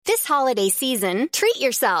holiday season, treat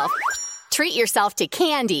yourself. Treat yourself to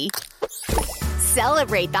candy.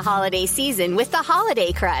 Celebrate the holiday season with the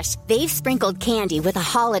Holiday Crush. They've sprinkled candy with a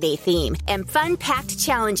holiday theme and fun-packed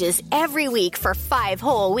challenges every week for 5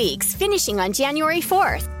 whole weeks, finishing on January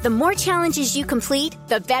 4th. The more challenges you complete,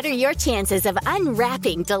 the better your chances of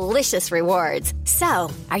unwrapping delicious rewards. So,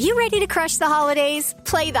 are you ready to crush the holidays?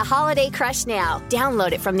 Play the Holiday Crush now.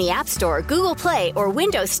 Download it from the App Store, Google Play, or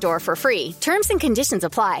Windows Store for free. Terms and conditions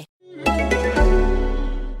apply.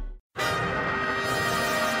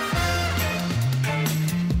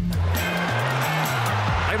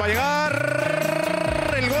 Va a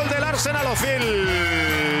llegar el gol del Arsenal.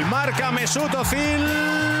 Ozil marca Mesut Ozil.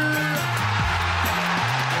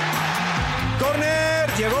 Corner,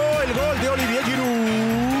 llegó el gol de Olivier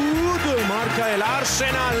Giroud. Marca el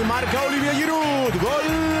Arsenal, marca Olivier Giroud. Gol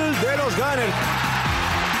de los Gunners.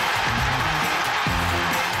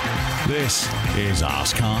 This is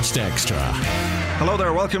Arsecast Extra. Hello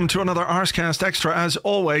there, welcome to another Arsecast Extra, as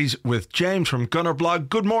always, with James from Gunner Blog.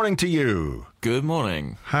 Good morning to you. Good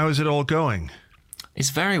morning. How is it all going?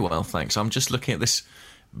 It's very well, thanks. I'm just looking at this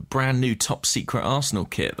brand new top secret Arsenal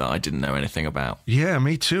kit that I didn't know anything about. Yeah,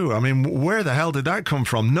 me too. I mean, where the hell did that come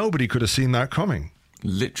from? Nobody could have seen that coming.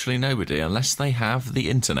 Literally nobody, unless they have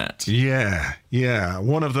the internet. Yeah.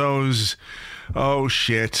 One of those, oh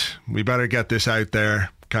shit, we better get this out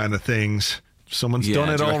there kind of things. Someone's done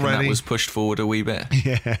it already. That was pushed forward a wee bit.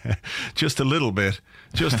 Yeah, just a little bit.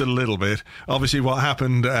 Obviously, what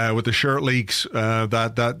happened with the shirt leaks,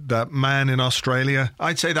 that man in Australia,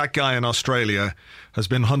 I'd say that guy in Australia has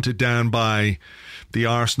been hunted down by the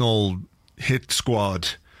Arsenal hit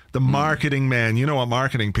squad. The marketing men, you know what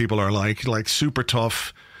marketing people are like super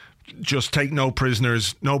tough, just take no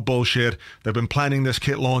prisoners, no bullshit. They've been planning this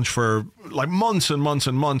kit launch for like months and months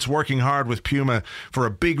and months, working hard with Puma for a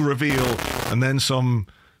big reveal, and then some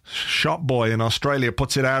shop boy in Australia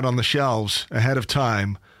puts it out on the shelves ahead of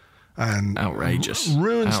time and outrageous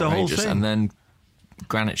ruins the whole thing. And then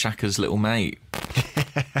Granit Xhaka's little mate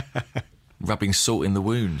rubbing salt in the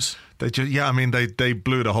wounds. They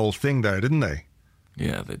blew the whole thing there, didn't they?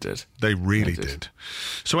 Yeah, they did. They really did.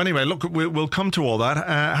 So anyway, look, we'll come to all that.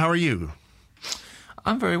 How are you?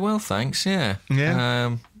 I'm very well, thanks, yeah.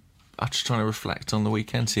 Yeah? I'm just trying to reflect on the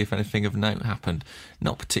weekend, see if anything of note happened.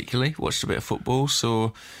 Not particularly. Watched a bit of football,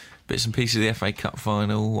 saw bits and pieces of the FA Cup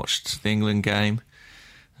final, watched the England game.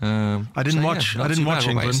 I didn't watch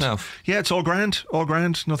England. Yeah, it's all grand.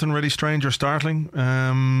 Nothing really strange or startling.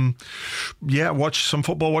 Watched some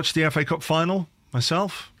football, watched the FA Cup final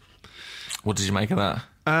myself. What did you make of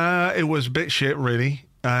that? It was a bit shit, really.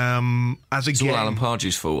 It's all Alan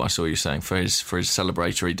Pardew's fault, I saw you saying, for his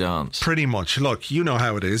celebratory dance. Pretty much. Look, you know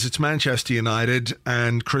how it is. It's Manchester United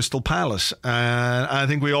and Crystal Palace. And I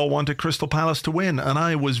think we all wanted Crystal Palace to win. And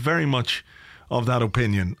I was very much of that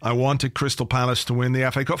opinion. I wanted Crystal Palace to win the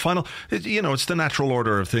FA Cup final. It's the natural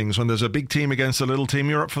order of things. When there's a big team against a little team,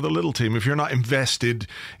 you're up for the little team. If you're not invested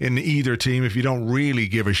in either team, if you don't really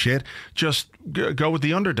give a shit, just go with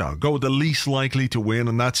the underdog. Go with the least likely to win.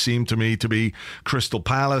 And that seemed to me to be Crystal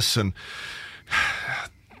Palace. And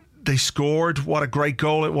they scored. What a great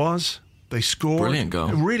goal it was. They scored. Brilliant goal.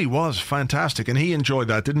 It really was fantastic. And he enjoyed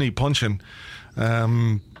that, didn't he? Punching.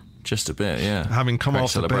 Just a bit, yeah. Having come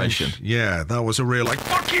off the bench. Yeah, that was a real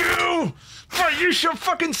fuck you! You should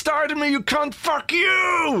fucking started me, you cunt! Fuck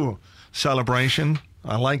you! Celebration.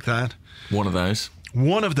 I like that. One of those.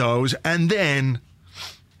 And then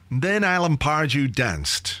Alan Pardew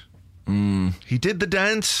danced. He did the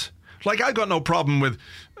dance. I got no problem with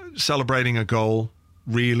celebrating a goal,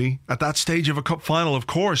 really. At that stage of a cup final, of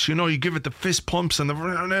course, you give it the fist pumps and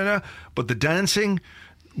but the dancing,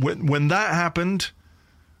 when that happened,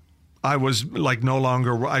 I was no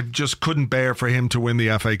longer. I just couldn't bear for him to win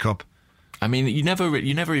the FA Cup. I mean, you never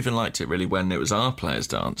even liked it really when it was our players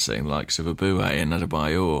dancing, like Abue and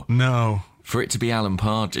Adebayor. No, for it to be Alan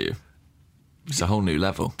Pardew, it's a whole new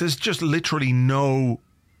level. There's just literally no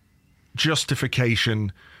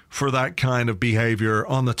justification for that kind of behaviour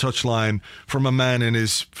on the touchline from a man in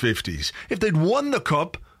his 50s. If they'd won the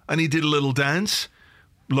cup and he did a little dance,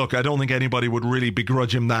 look, I don't think anybody would really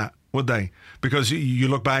begrudge him that, would they? Because you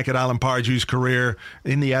look back at Alan Pardew's career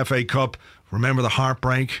in the FA Cup, remember the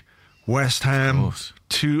heartbreak, West Ham,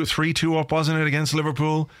 3-2 up, wasn't it, against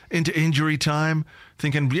Liverpool, into injury time,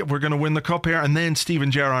 thinking, we're going to win the cup here. And then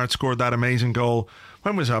Steven Gerrard scored that amazing goal.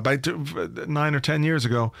 When was that? About 9 or 10 years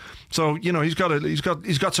ago. So, he's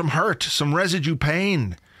got some hurt, some residue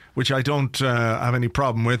pain, which I don't have any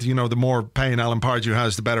problem with. The more pain Alan Pardew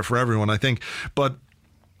has, the better for everyone, I think. But,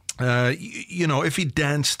 if he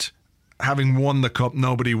danced having won the cup,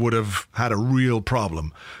 nobody would have had a real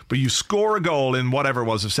problem. But you score a goal in whatever it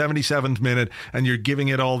was, the 77th minute, and you're giving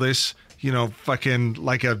it all this, fucking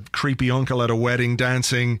like a creepy uncle at a wedding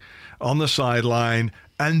dancing on the sideline,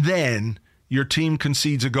 and then your team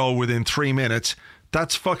concedes a goal within 3 minutes.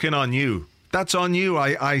 That's fucking on you. That's on you,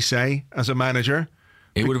 I say, as a manager.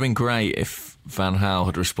 It would have been great if Van Gaal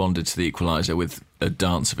had responded to the equaliser with a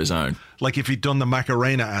dance of his own. Like if he'd done the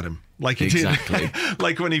Macarena at him. Like he exactly. did.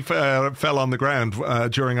 Like when he fell on the ground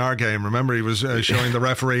during our game. Remember, he was showing the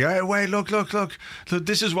referee, hey, wait, look.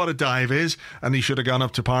 This is what a dive is. And he should have gone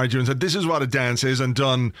up to Pardew and said, this is what a dance is, and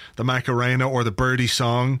done the Macarena or the Birdie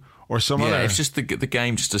song. Or some other. If just the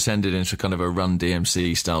game just descended into kind of a Run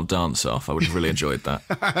DMC style dance off, I would have really enjoyed that.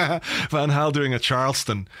 Van Gaal doing a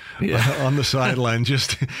Charleston on the sideline,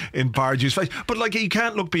 just in Pardew's face. But like, you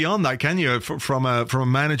can't look beyond that, can you? From a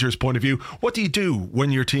manager's point of view, what do you do when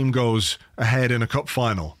your team goes ahead in a cup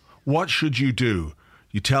final? What should you do?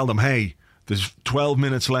 You tell them, hey, there's 12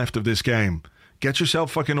 minutes left of this game. Get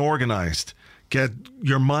yourself fucking organised. Get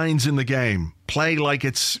your minds in the game. Play like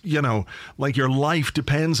it's, like your life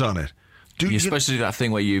depends on it. You're supposed to do that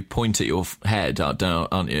thing where you point at your head,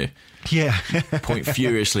 aren't you? Yeah. Point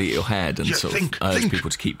furiously at your head and of urge people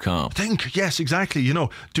to keep calm. Yes, exactly.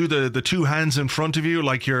 Do the two hands in front of you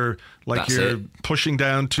like you're pushing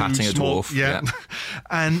down two patting small... a dwarf. Yeah.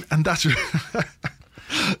 And that's...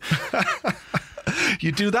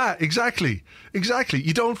 You do that, exactly.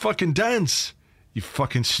 You don't fucking dance. You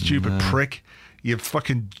fucking stupid prick. You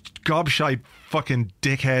fucking gobshite fucking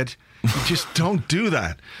dickhead. You just don't do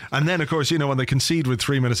that. And then, of course, when they concede with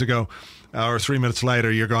 3 minutes ago, or 3 minutes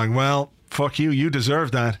later, you're going, well, fuck you. You deserve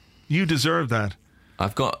that.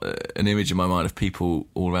 I've got an image in my mind of people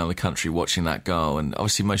all around the country watching that goal. And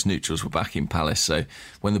obviously most neutrals were back in Palace. So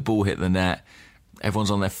when the ball hit the net,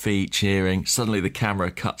 everyone's on their feet cheering. Suddenly the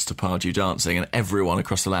camera cuts to Pardew dancing, and everyone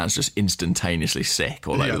across the land's just instantaneously sick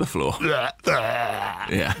all over the floor.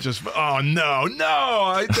 Yeah. Just, oh no.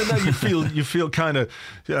 Then you feel kind of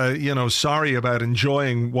sorry about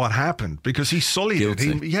enjoying what happened, because he sullied it.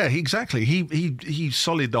 Exactly. He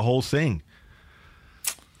sullied the whole thing.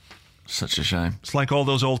 Such a shame. It's like all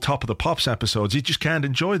those old Top of the Pops episodes. You just can't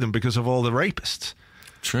enjoy them because of all the rapists.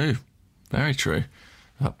 True. Very true.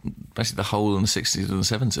 Basically the whole in the 60s and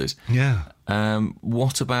the 70s. Yeah.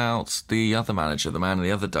 What about the other manager, the man in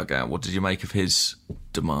the other dugout? What did you make of his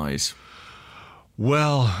demise?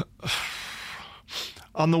 Well,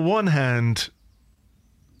 on the one hand,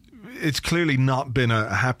 it's clearly not been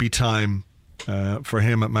a happy time for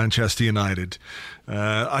him at Manchester United.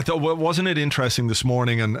 I thought, wasn't it interesting this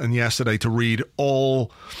morning and yesterday to read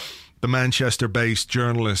all the Manchester-based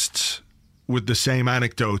journalists with the same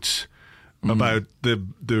anecdotes about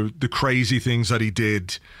the crazy things that he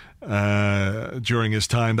did during his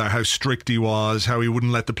time there, how strict he was, how he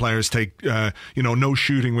wouldn't let the players take, no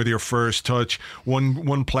shooting with your first touch.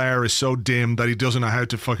 One player is so dim that he doesn't know how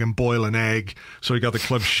to fucking boil an egg, so he got the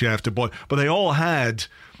club chef to boil. But they all had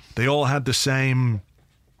the same.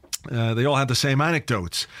 They all had the same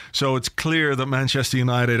anecdotes. So it's clear that Manchester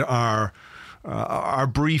United are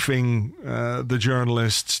briefing the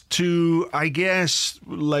journalists to, I guess,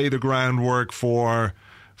 lay the groundwork for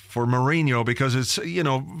Mourinho, because it's, Van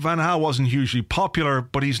Gaal wasn't hugely popular,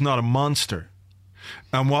 but he's not a monster.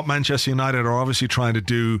 And what Manchester United are obviously trying to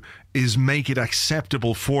do is make it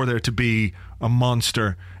acceptable for there to be a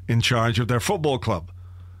monster in charge of their football club.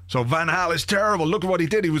 So Van Gaal is terrible. Look at what he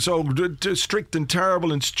did. He was so strict and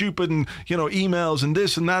terrible and stupid, and emails and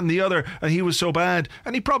this and that and the other, and he was so bad.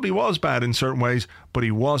 And he probably was bad in certain ways, but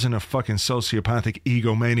he wasn't a fucking sociopathic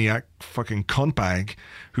egomaniac fucking cuntbag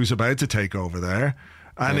who's about to take over there.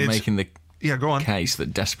 And they're making the go on. case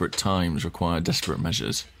that desperate times require desperate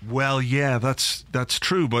measures. Well, yeah, that's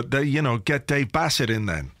true, but get Dave Bassett in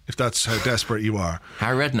then, if that's how desperate you are.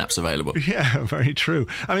 Harry Redknapp's available. Yeah, very true.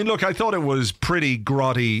 I mean, look, I thought it was pretty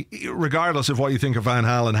grotty, regardless of what you think of Van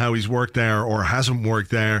Gaal and how he's worked there or hasn't worked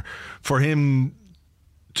there, for him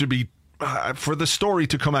to be, for the story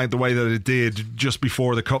to come out the way that it did just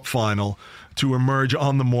before the cup final, to emerge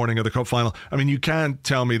on the morning of the cup final. I mean, you can't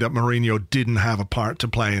tell me that Mourinho didn't have a part to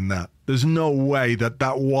play in that. There's no way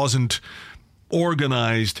that wasn't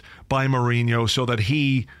organised by Mourinho so that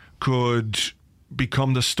he could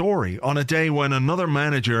become the story on a day when another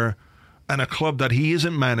manager and a club that he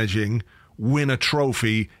isn't managing win a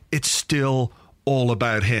trophy. It's still all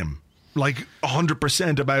about him. Like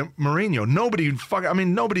 100% about Mourinho.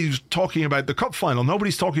 Nobody's talking about the cup final.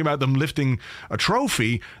 Nobody's talking about them lifting a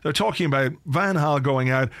trophy. They're talking about Van Gaal going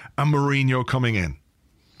out and Mourinho coming in.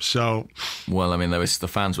 So, well, I mean, the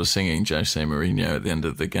fans were singing Jose Mourinho at the end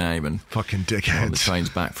of the game, and fucking dickheads on the trains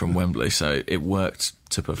back from Wembley. So it worked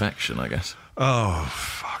to perfection, I guess. Oh,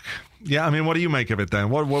 fuck. Yeah, I mean, what do you make of it then?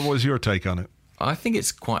 What was your take on it? I think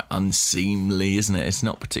it's quite unseemly, isn't it? It's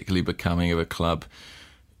not particularly becoming of a club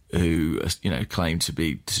who, claim to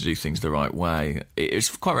do things the right way. It's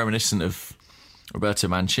quite reminiscent of Roberto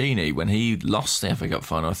Mancini when he lost the FA Cup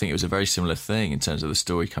final. I think it was a very similar thing in terms of the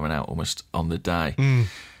story coming out almost on the day.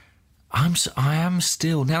 I am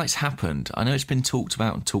still, now it's happened, I know it's been talked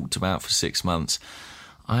about for 6 months.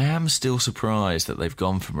 I am still surprised that they've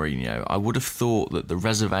gone for Mourinho. I would have thought that the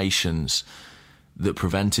reservations that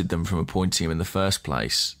prevented them from appointing him in the first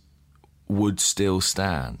place would still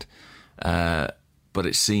stand. But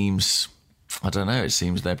it seems, I don't know, it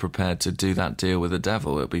seems they're prepared to do that deal with the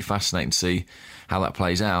devil. It'll be fascinating to see how that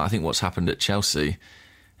plays out. I think what's happened at Chelsea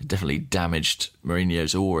definitely damaged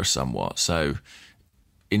Mourinho's aura somewhat. So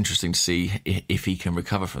interesting to see if he can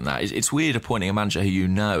recover from that. It's weird appointing a manager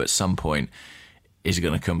who at some point is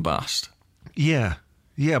going to combust. Yeah,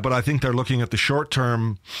 but I think they're looking at the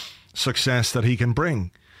short-term success that he can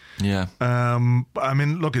bring. Yeah. I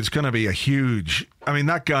mean, look, it's going to be a huge... I mean,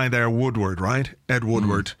 that guy there, Woodward, right? Ed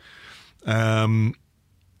Woodward.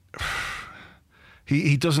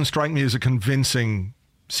 He doesn't strike me as a convincing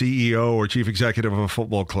CEO or chief executive of a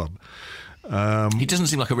football club. He doesn't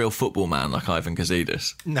seem like a real football man like Ivan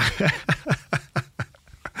Gazidis.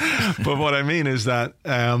 But what I mean is that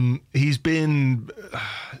he's been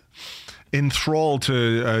enthralled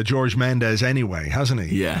to George Mendes anyway, hasn't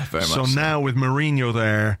he? Yeah, very much so. Now with Mourinho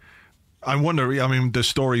there, I wonder, I mean, the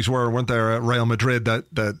stories weren't there at Real Madrid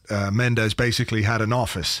that Mendes basically had an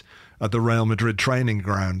office at the Real Madrid training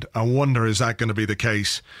ground. I wonder, is that going to be the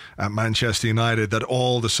case at Manchester United, that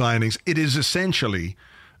all the signings, it is essentially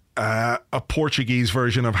a Portuguese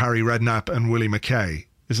version of Harry Redknapp and Willie McKay,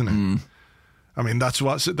 isn't it? I mean, that's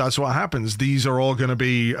what happens. These are all going to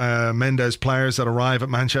be Mendes players that arrive at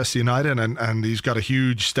Manchester United, and he's got a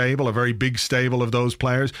huge stable, a very big stable of those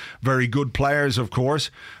players. Very good players, of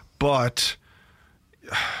course, but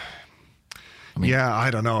I mean, yeah,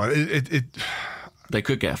 I don't know. They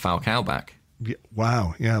could get Falcao back. Yeah,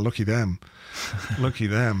 wow, yeah, lucky them. Lucky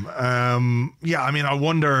them. Yeah, I mean, I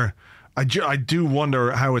wonder. I do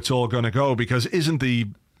wonder how it's all going to go, because isn't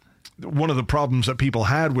one of the problems that people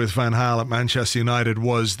had with Van Gaal at Manchester United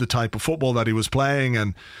was the type of football that he was playing,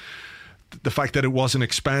 and the fact that it wasn't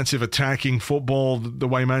expansive attacking football the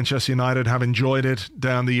way Manchester United have enjoyed it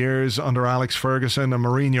down the years under Alex Ferguson. And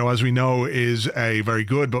Mourinho, as we know, is a very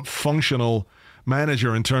good but functional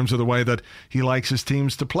manager in terms of the way that he likes his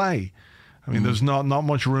teams to play. I mean, there's not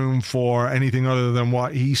much room for anything other than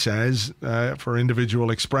what he says for individual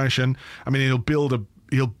expression. I mean, he'll build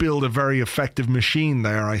a very effective machine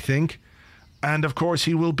there, I think. And, of course,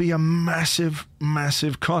 he will be a massive,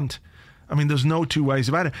 massive cunt. I mean, there's no two ways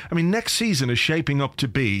about it. I mean, next season is shaping up to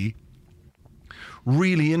be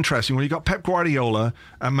really interesting. Well, you got Pep Guardiola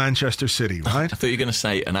and Manchester City, right? I thought you were going to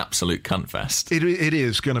say an absolute cunt fest. It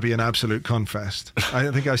is going to be an absolute cunt fest.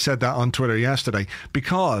 I think I said that on Twitter yesterday,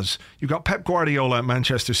 because you've got Pep Guardiola at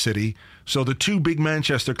Manchester City. So the two big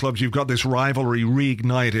Manchester clubs, you've got this rivalry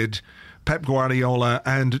reignited. Pep Guardiola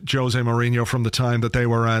and Jose Mourinho from the time that they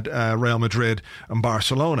were at Real Madrid and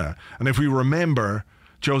Barcelona. And if we remember,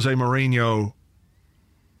 Jose Mourinho,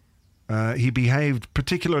 he behaved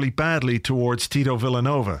particularly badly towards Tito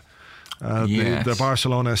Villanova, yes. the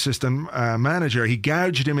Barcelona assistant manager. He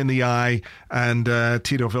gouged him in the eye, and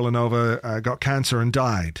Tito Villanova got cancer and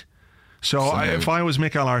died. So if I was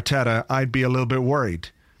Mikel Arteta, I'd be a little bit worried,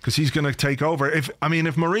 because he's going to take over. If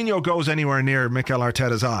Mourinho goes anywhere near Mikel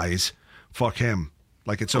Arteta's eyes, fuck him.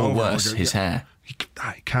 Like, it's over. Or worse, his hair. He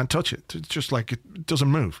can't touch it. It's just like it doesn't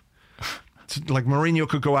move. It's like Mourinho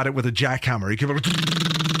could go at it with a jackhammer. He could,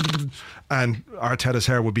 and Arteta's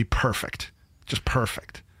hair would be perfect. Just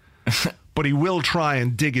perfect. But he will try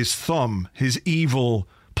and dig his thumb, his evil,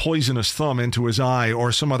 poisonous thumb, into his eye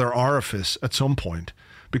or some other orifice at some point,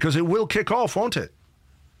 because it will kick off, won't it?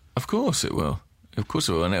 Of course it will. Of course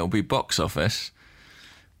it will. And it'll be box office.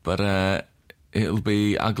 But it'll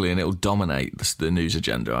be ugly, and it'll dominate the news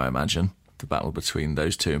agenda, I imagine. The battle between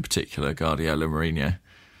those two in particular, Guardiola and Mourinho.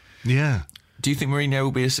 Yeah. Do you think Mourinho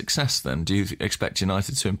will be a success then? Do you expect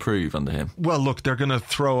United to improve under him? Well, look, they're going to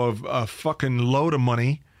throw a fucking load of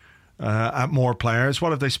money at more players.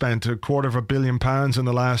 What have they spent? £250 million in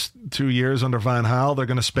the last 2 years under Van Gaal. They're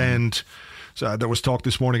going to spend... So there was talk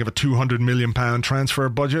this morning of a £200 million transfer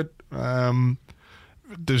budget.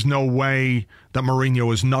 There's no way that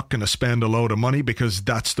Mourinho is not going to spend a load of money, because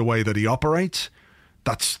that's the way that he operates.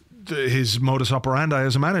 That's his modus operandi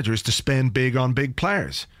as a manager is to spend big on big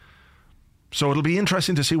players. So it'll be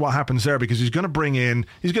interesting to see what happens there, because he's going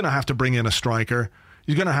to have to bring in a striker.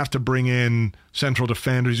 He's going to have to bring in central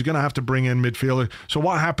defenders. He's going to have to bring in midfielders. So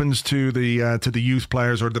what happens to the youth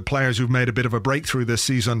players, or the players who've made a bit of a breakthrough this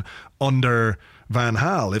season under Van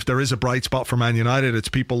Gaal? If there is a bright spot for Man United, it's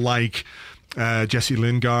people like Jesse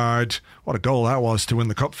Lingard. What a goal that was to win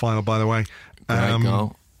the cup final, by the way. Great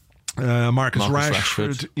goal. Marcus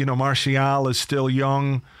Rashford. Martial is still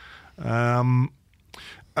young.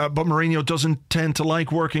 But Mourinho doesn't tend to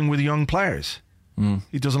like working with young players.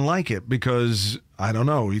 He doesn't like it because, I don't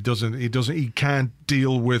know, he can't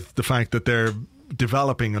deal with the fact that they're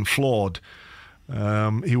developing and flawed.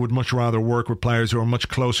 He would much rather work with players who are much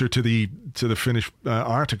closer to the finished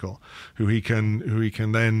article, who he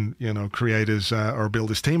can then create his or build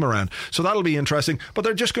his team around. So that'll be interesting. But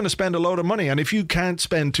they're just going to spend a load of money, and if you can't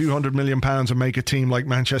spend £200 million and make a team like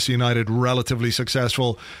Manchester United relatively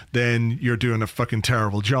successful, then you're doing a fucking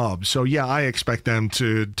terrible job. So yeah, I expect them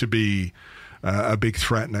to be a big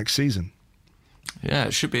threat next season. Yeah,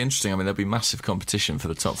 it should be interesting. I mean, there'll be massive competition for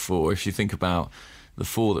the top four. If you think about the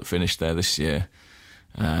four that finished there this year,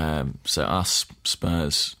 so us,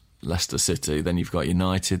 Spurs, Leicester City, then you've got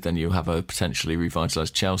United, then you'll have a potentially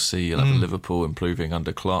revitalised Chelsea, you'll have Liverpool improving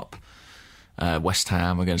under Klopp, West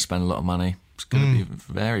Ham are going to spend a lot of money. It's going to be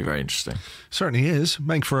very, very interesting. Certainly is.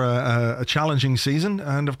 Make for a challenging season,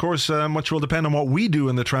 and of course much will depend on what we do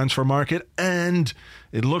in the transfer market, and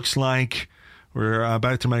it looks like we're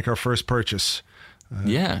about to make our first purchase.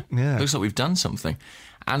 Yeah. Looks like we've done something.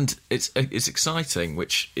 And it's exciting,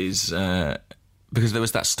 which is because there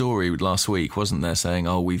was that story last week, wasn't there, saying,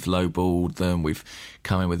 we've lowballed them, we've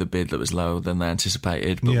come in with a bid that was lower than they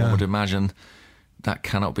anticipated, but one would imagine that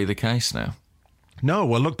cannot be the case now. No,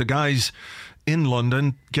 well, look, the guy's in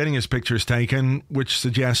London getting his pictures taken, which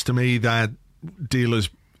suggests to me that deal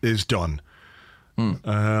is done.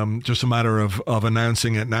 Just a matter of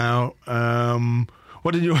announcing it now.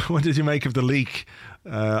 What did you make of the leak?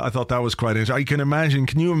 I thought that was quite interesting.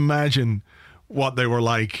 Can you imagine what they were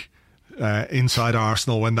like inside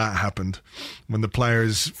Arsenal when that happened, when the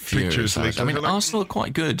players' pictures leaked? I mean, Arsenal are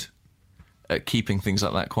quite good at keeping things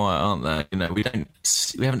like that quiet, aren't they? We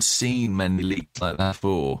haven't seen many leaks like that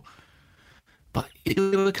before. But it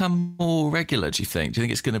will become more regular, do you think? Do you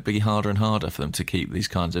think it's going to be harder and harder for them to keep these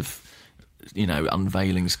kinds of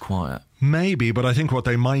unveilings quiet? Maybe, but I think what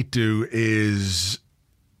they might do is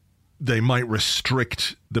they might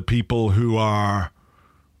restrict the people who are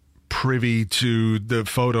privy to the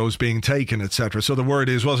photos being taken, etc. So the word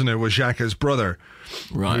was Xhaka's brother,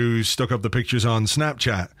 right, who stuck up the pictures on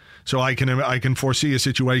Snapchat. So I can foresee a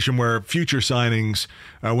situation where future signings,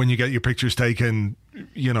 when you get your pictures taken,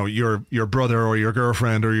 your brother or your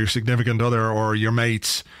girlfriend or your significant other or your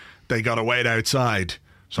mates, they got to wait outside.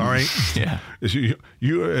 Sorry. Yeah.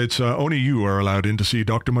 It's only you are allowed in to see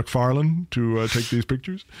Dr. McFarlane to take these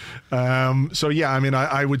pictures. So yeah, I mean,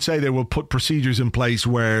 I would say they will put procedures in place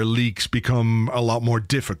where leaks become a lot more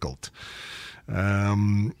difficult.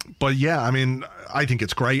 But yeah, I mean, I think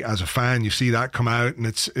it's great as a fan. You see that come out, and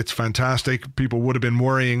it's fantastic. People would have been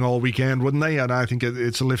worrying all weekend, wouldn't they? And I think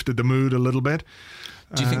it's lifted the mood a little bit.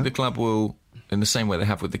 Do you think the club will, in the same way they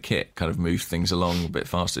have with the kit, kind of move things along a bit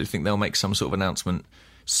faster? Do you think they'll make some sort of announcement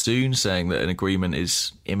soon saying that an agreement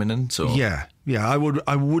is imminent? Or? Yeah, I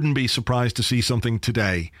wouldn't be surprised to see something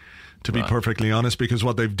today, to be perfectly honest, because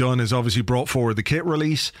what they've done is obviously brought forward the kit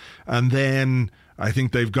release, and then I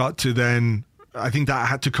think they've got to then, I think that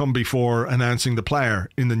had to come before announcing the player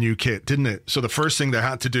in the new kit, didn't it? So the first thing they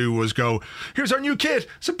had to do was go, here's our new kit,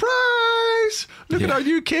 surprise, look at our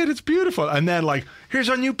new kit, it's beautiful. And then here's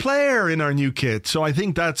our new player in our new kit. So I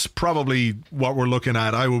think that's probably what we're looking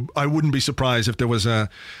at. I wouldn't be surprised if there was an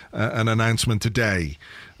announcement today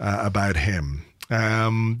about him.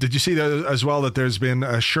 Did you see that as well, that there's been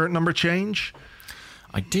a shirt number change?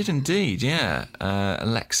 I did indeed, yeah.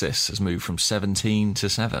 Alexis has moved from 17 to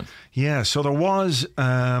 7. Yeah, so there was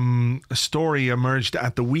a story emerged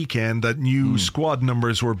at the weekend that new squad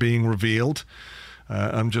numbers were being revealed.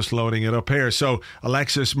 I'm just loading it up here. So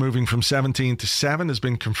Alexis moving from 17 to 7 has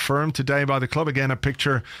been confirmed today by the club. Again, a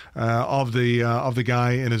picture of the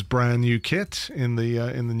guy in his brand new kit, in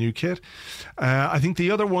the new kit. I think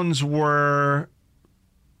the other ones was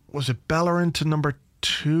it Bellerin to number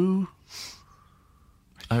 2?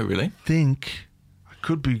 Oh, really? I think I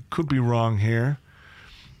could be wrong here.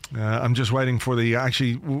 I'm just waiting for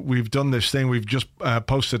actually, we've done this thing. We've just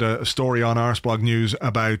posted a story on Arsblog News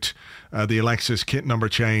about the Alexis kit number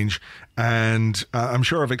change. And I'm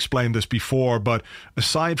sure I've explained this before, but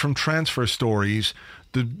aside from transfer stories,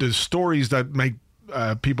 the stories that make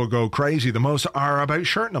people go crazy the most are about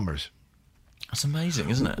shirt numbers. That's amazing,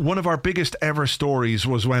 isn't it? One of our biggest ever stories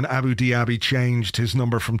was when Abu Diaby changed his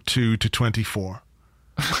number from 2 to 24.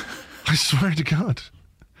 I swear to God.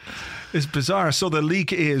 It's bizarre. So the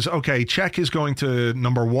leak is, okay, Cech is going to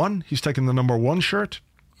number 1. He's taking the number 1 shirt.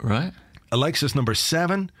 Right. Alexis number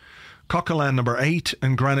 7. Coquelin number 8.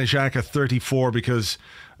 And Granit Xhaka 34 because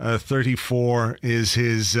 34 is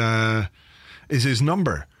his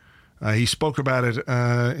number. He spoke about it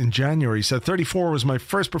in January. He said, 34 was my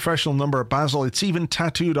first professional number at Basel. It's even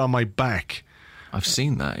tattooed on my back. I've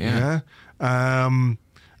seen that, yeah.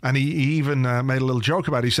 And he even made a little joke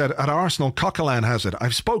about it. He said, at Arsenal, Coquelin has it.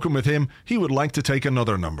 I've spoken with him. He would like to take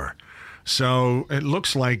another number. So it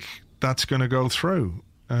looks like that's going to go through.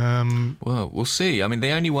 Well, we'll see. I mean, the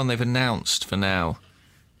only one they've announced for now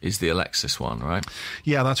is the Alexis one, right?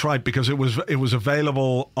 Yeah, that's right, because it was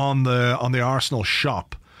available on the Arsenal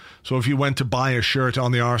shop. So if you went to buy a shirt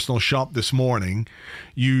on the Arsenal shop this morning,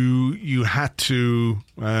 you had to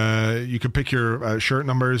you could pick your shirt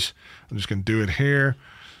numbers. I'm just going to do it here.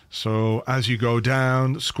 So as you go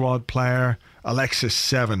down, squad player, Alexis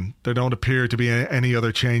 7. There don't appear to be any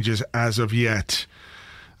other changes as of yet.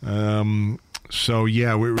 So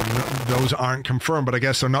yeah, those aren't confirmed, but I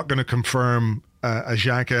guess they're not going to confirm a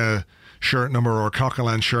Xhaka shirt number or a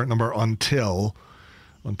Coquelin shirt number until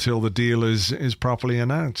the deal is properly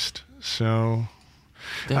announced. So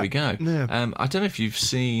there we go. Yeah. I don't know if you've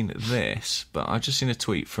seen this, but I've just seen a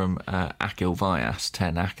tweet from Akil Vyas,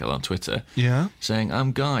 10 Akil on Twitter,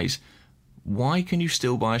 saying, guys, why can you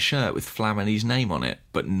still buy a shirt with Flamini's name on it,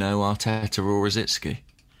 but no Arteta or Rosicky?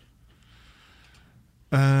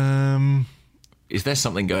 Is there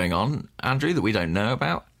something going on, Andrew, that we don't know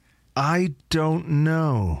about? I don't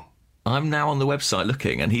know. I'm now on the website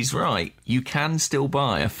looking, and he's right. You can still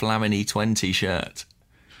buy a Flamini 20 shirt.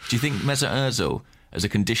 Do you think Mesut Ozil, as a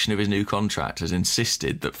condition of his new contract, has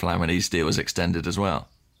insisted that Flamini's deal is extended as well?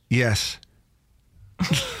 Yes.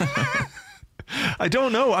 I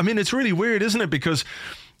don't know. I mean, it's really weird, isn't it? Because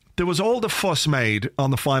there was all the fuss made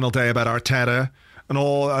on the final day about Arteta and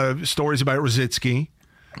all stories about Rosicky.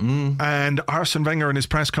 And Arsene Wenger in his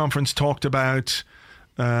press conference talked about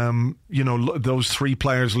those 3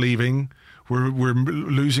 players leaving. We're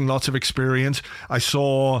losing lots of experience. I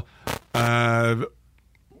saw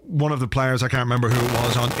one of the players, I can't remember who it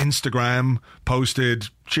was, on Instagram posted,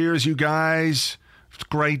 cheers you guys, it's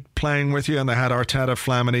great playing with you, and they had Arteta,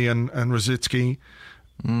 Flamini and Rosicky.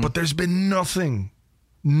 But there's been nothing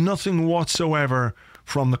whatsoever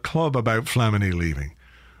from the club about Flamini leaving.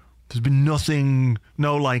 There's been nothing,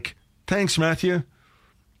 no like, thanks Matthew,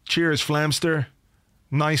 cheers Flamster,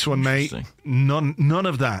 nice one, mate. None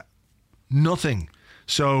of that. Nothing.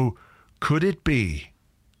 So, could it be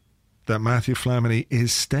that Matthew Flamini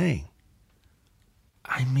is staying?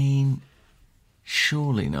 I mean,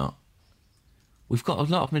 surely not. We've got a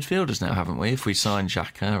lot of midfielders now, haven't we? If we sign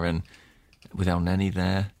Xhaka and with El Neni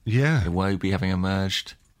there, Iwobi having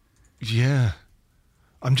emerged. Yeah.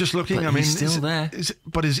 I'm just looking. But I mean, he's still there.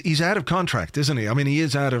 But he's out of contract, isn't he? I mean, he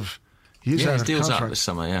is out of. His deal's contract. up this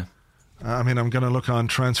summer. Yeah. I mean, I'm going to look on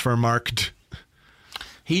Transfermarkt.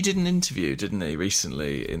 He did an interview, didn't he,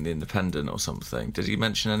 recently in the Independent or something? Did he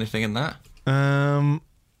mention anything in that?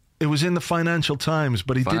 It was in the Financial Times,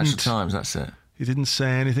 but he didn't. Financial Times, that's it. He didn't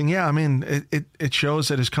say anything. Yeah, I mean, it shows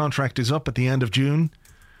that his contract is up at the end of June.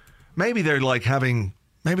 Maybe they're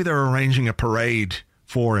arranging a parade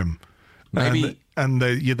for him. Maybe. And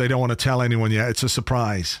they don't want to tell anyone yet. It's a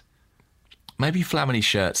surprise. Maybe Flamini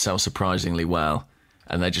shirts sell surprisingly well,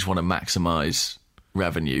 and they just want to maximise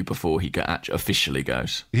revenue before he officially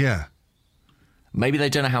goes. Yeah. Maybe they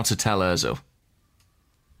don't know how to tell Ozil.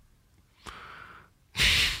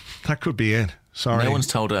 That could be it. Sorry. No one's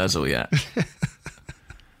told Ozil yet.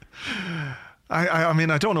 I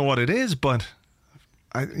mean, I don't know what it is, but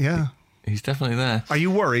yeah. He's definitely there. Are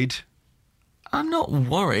you worried? I'm not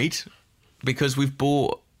worried, because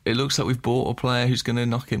it looks like we've bought a player who's going to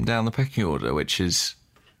knock him down the pecking order, which is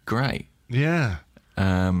great. Yeah.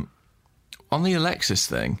 On the Alexis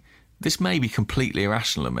thing, this may be completely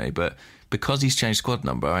irrational of me, but because he's changed squad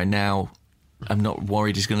number, I'm not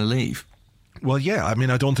worried he's going to leave. Well, yeah. I mean,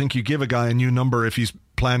 I don't think you give a guy a new number if he's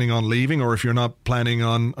planning on leaving or if you're not planning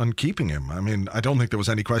on keeping him. I mean, I don't think there was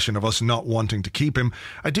any question of us not wanting to keep him.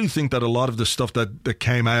 I do think that a lot of the stuff that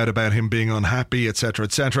came out about him being unhappy,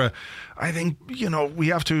 etc., I think, we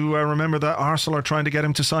have to remember that Arsenal are trying to get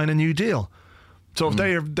him to sign a new deal. So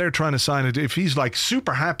if they're trying to sign it, if he's like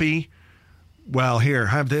super happy, well, here,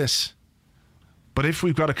 have this. But if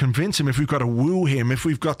we've got to convince him, if we've got to woo him, if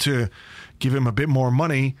we've got to give him a bit more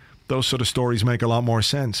money, those sort of stories make a lot more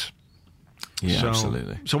sense. Yeah,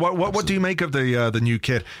 absolutely. So what do you make of the new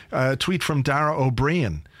kit? Tweet from Dara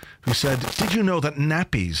O'Brien, who said, "Did you know that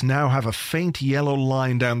nappies now have a faint yellow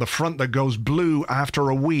line down the front that goes blue after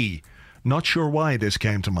a wee? Not sure why this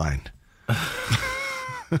came to mind."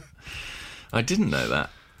 I didn't know that,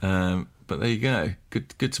 but there you go.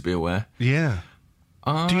 Good to be aware. Yeah.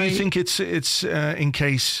 Do you think it's in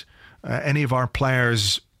case any of our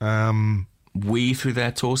players wee through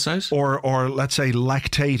their torsos, or let's say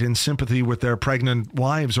lactate in sympathy with their pregnant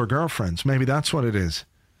wives or girlfriends? Maybe that's what it is.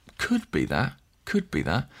 Could be that.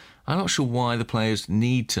 I'm not sure why the players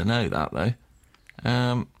need to know that though.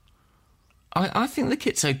 I think the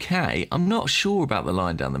kit's okay. I'm not sure about the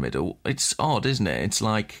line down the middle. It's odd, isn't it? It's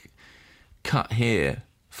like cut here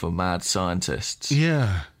for mad scientists.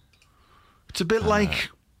 Yeah. It's a bit like,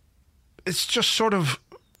 it's just sort of,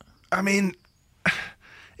 I mean,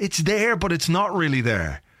 it's there, but it's not really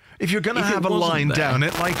there. If you're going to have a line down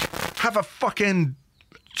it, like, have a fucking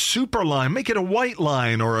super line. Make it a white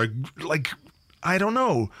line or I don't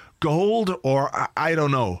know, gold or I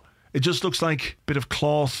don't know. It just looks like a bit of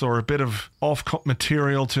cloth or a bit of off-cut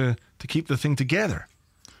material to keep the thing together.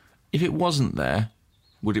 If it wasn't there,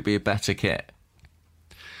 would it be a better kit?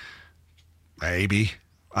 Maybe.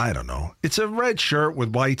 I don't know. It's a red shirt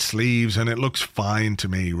with white sleeves and it looks fine to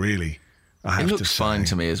me, really. It looks fine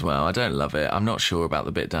to me as well. I don't love it. I'm not sure about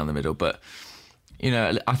the bit down the middle, but, you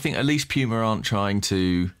know, I think at least Puma aren't trying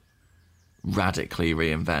to radically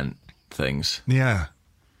reinvent things. Yeah,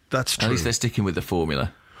 that's true. At least they're sticking with the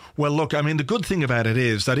formula. Well, look, I mean, the good thing about it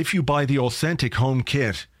is that if you buy the authentic home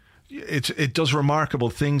kit, it does remarkable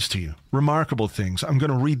things to you. Remarkable things. I'm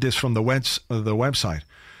going to read this from the website.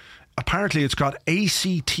 Apparently, it's got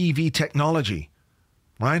ACTV technology,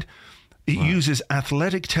 right? It uses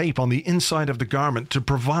athletic tape on the inside of the garment to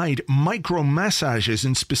provide micro massages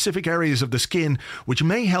in specific areas of the skin, which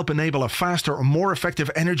may help enable a faster or more effective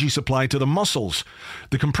energy supply to the muscles.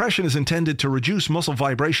 The compression is intended to reduce muscle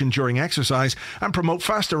vibration during exercise and promote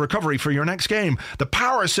faster recovery for your next game. The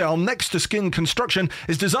power cell next to skin construction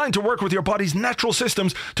is designed to work with your body's natural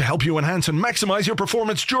systems to help you enhance and maximize your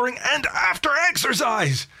performance during and after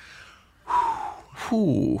exercise.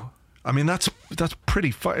 Ooh. I mean, that's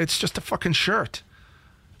pretty. It's just a fucking shirt.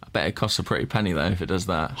 I bet it costs a pretty penny though if it does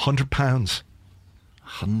that. £100.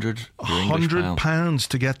 £100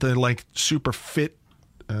 to get the like super fit,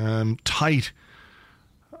 tight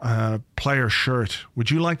player shirt. Would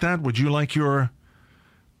you like that? Would you like your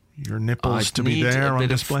nipples to be there on display? I'd need a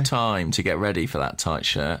bit of time to get ready for that tight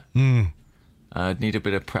shirt. I'd need a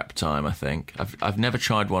bit of prep time. I think I've never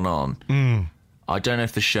tried one on. I don't know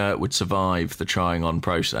if the shirt would survive the trying on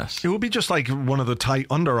process. It would be just like one of the tight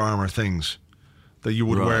Under Armour things that you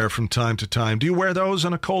would wear from time to time. Do you wear those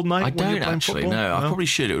on a cold night? I don't actually, no. I probably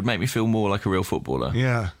should. It would make me feel more like a real footballer.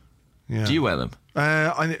 Yeah. Do you wear them?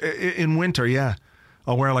 In winter, yeah.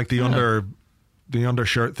 I'll wear like the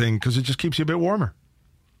undershirt thing because it just keeps you a bit warmer.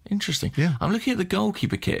 Interesting. Yeah. I'm looking at the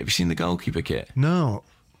goalkeeper kit. Have you seen the goalkeeper kit? No.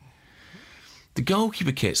 The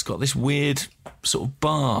goalkeeper kit's got this weird sort of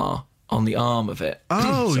bar on the arm of it.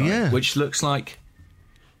 Oh, yeah. Which looks like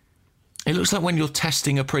when you're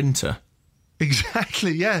testing a printer.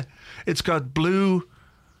 Exactly, yeah. It's got blue,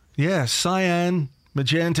 cyan,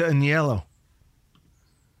 magenta and yellow.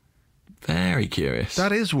 Very curious.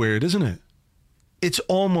 That is weird, isn't it? It's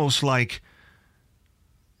almost like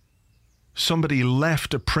somebody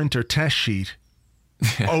left a printer test sheet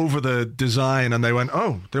over the design and they went,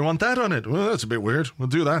 oh, they want that on it. Well, that's a bit weird. We'll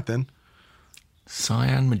do that then.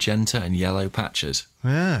 Cyan, magenta and yellow patches.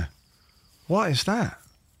 Yeah. What is that?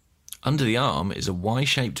 Under the arm is a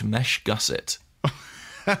Y-shaped mesh gusset.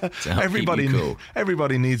 Everybody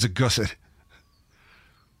needs a gusset.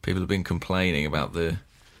 People have been complaining about the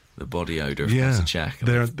body odour of Petr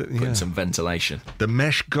Cech. Putting some ventilation. The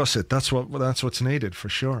mesh gusset, that's what's needed for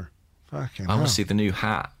sure. Fucking I want to see the new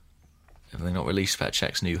hat. If they not released Petr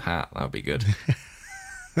Cech's new hat, that would be good.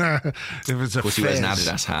 If it's of course, he wears an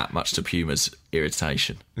Adidas hat, much to Puma's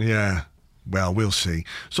irritation. Yeah, well, we'll see.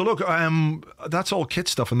 So look, that's all kit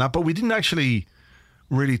stuff and that, but we didn't actually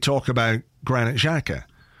really talk about Granit Xhaka.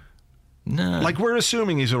 No. Like, we're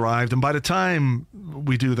assuming he's arrived, and by the time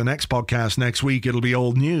we do the next podcast next week, it'll be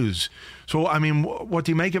old news. So, I mean, what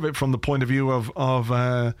do you make of it from the point of view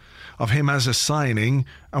of him as a signing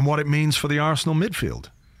and what it means for the Arsenal midfield?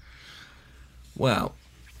 Well,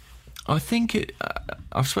 I think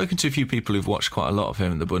I've spoken to a few people who've watched quite a lot of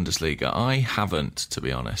him in the Bundesliga. I haven't, to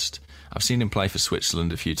be honest. I've seen him play for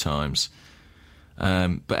Switzerland a few times.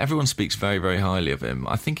 But everyone speaks very, very highly of him.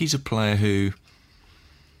 I think he's a player who,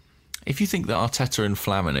 if you think that Arteta and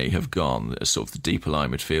Flamini have gone as sort of the deeper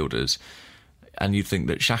line midfielders, and you'd think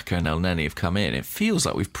that Xhaka and El Neni have come in. It feels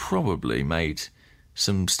like we've probably made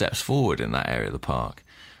some steps forward in that area of the park.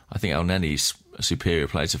 I think El Neni's a superior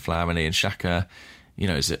player to Flamini, and Xhaka,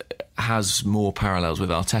 has more parallels with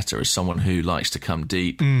Arteta as someone who likes to come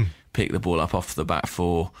deep, pick the ball up off the back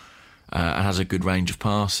four, and has a good range of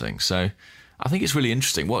passing. So I think it's really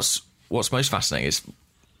interesting. What's most fascinating is,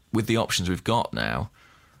 with the options we've got now,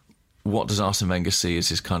 what does Arsene Wenger see as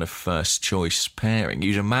his kind of first choice pairing?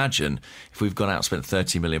 You'd imagine if we've gone out and spent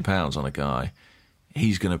 £30 million on a guy,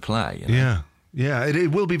 he's going to play. Yeah,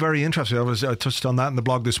 it will be very interesting. I touched on that in the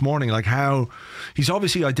blog this morning, like how he's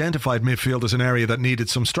obviously identified midfield as an area that needed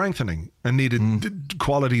some strengthening and needed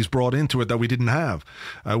qualities brought into it that we didn't have,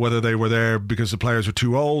 whether they were there because the players were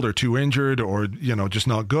too old or too injured or, just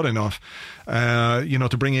not good enough.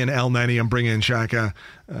 To bring in El Neni and bring in Xhaka,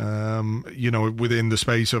 within the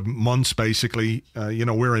space of months, basically.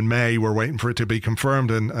 We're in May, we're waiting for it to be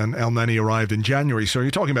confirmed, and El Neni arrived in January. So you're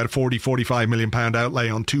talking about a £40-45 million outlay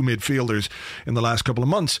on two midfielders in the last couple of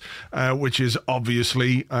months, which is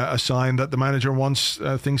obviously a sign that the manager wants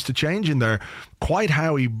things to change in there. Quite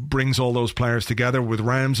how he brings all those players together with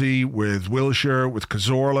Ramsey, with Wilshere, with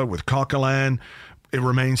Cazorla, with Coquelin, it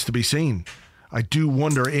remains to be seen. I do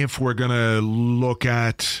wonder if we're going to look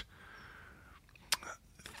at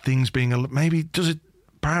things being maybe, does it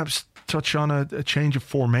perhaps touch on a change of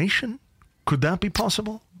formation? Could that be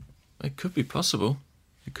possible? It could be possible.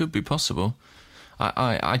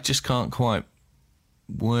 I just can't quite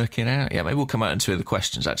work it out. Yeah, maybe we'll come out into the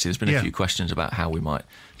questions, actually. There's been a few questions about how we might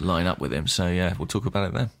line up with him. So, yeah, we'll talk about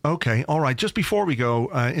it then. Okay, all right. Just before we go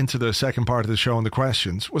into the second part of the show and the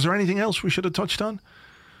questions, was there anything else we should have touched on?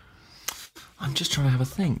 I'm just trying to have a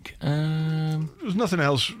think. There's nothing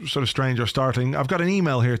else sort of strange or startling. I've got an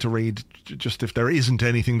email here to read, just if there isn't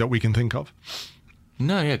anything that we can think of.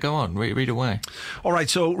 No, yeah, go on. Read away. All right,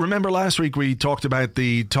 so remember last week we talked about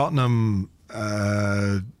the Tottenham,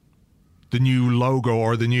 the new logo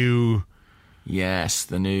or the new... Yes,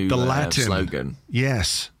 the Latin slogan.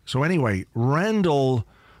 Yes. So anyway, Randall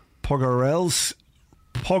Pogorzelski,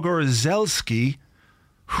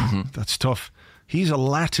 that's tough. He's a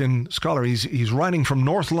Latin scholar. He's writing from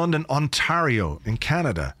North London, Ontario, in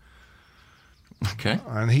Canada. Okay.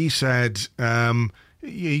 And he said,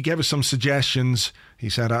 he gave us some suggestions. He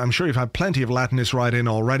said, I'm sure you've had plenty of Latinists write in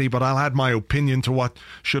already, but I'll add my opinion to what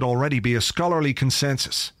should already be a scholarly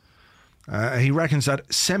consensus. He reckons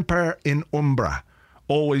that semper in umbra,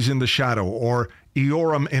 always in the shadow, or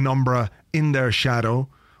iorum in umbra, in their shadow,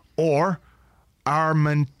 or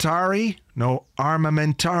armamentari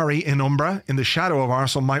in umbra, in the shadow of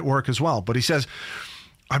Arsenal, might work as well. But he says,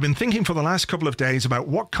 I've been thinking for the last couple of days about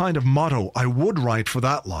what kind of motto I would write for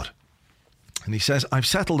that lot. And he says, I've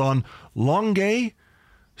settled on Longe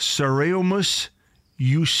Sereumus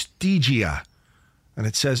Justitia. And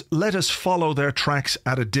it says, let us follow their tracks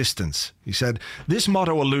at a distance. He said, this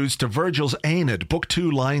motto alludes to Virgil's Aeneid, Book 2,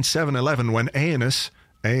 line 711, when Aeneas,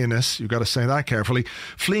 you've got to say that carefully,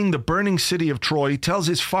 fleeing the burning city of Troy, tells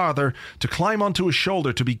his father to climb onto his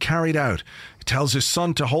shoulder to be carried out. He tells his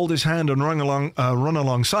son to hold his hand and run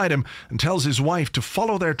alongside him, and tells his wife to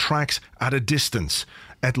follow their tracks at a distance.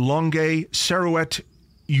 Et longe seruet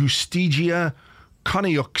Justitia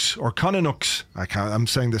Coniux, or Coninux, I'm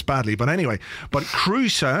saying this badly, but anyway. But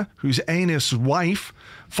Crusa, who's Aeneas' wife,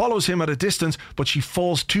 follows him at a distance, but she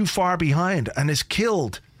falls too far behind and is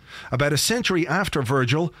killed. About a century after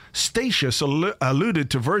Virgil, Statius alluded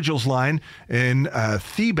to Virgil's line in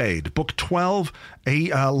Thebaid, Book 12,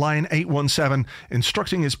 line 817,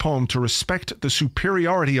 instructing his poem to respect the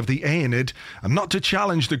superiority of the Aeneid and not to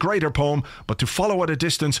challenge the greater poem, but to follow at a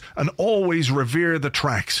distance and always revere the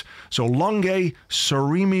tracks. So Longe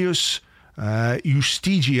Seremius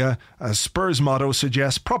Justitia, as Spurs' motto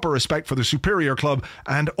suggests, proper respect for the superior club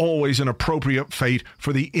and always an appropriate fate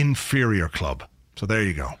for the inferior club. So there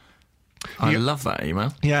you go. I love that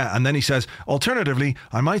email. Yeah, and then he says, alternatively,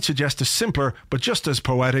 I might suggest a simpler, but just as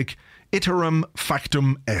poetic, iterum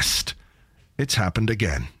factum est. It's happened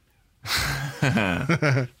again.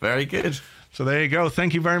 Very good. So there you go.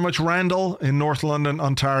 Thank you very much, Randall, in North London,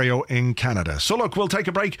 Ontario, in Canada. So look, we'll take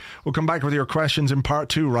a break. We'll come back with your questions in part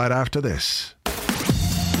 2 right after this.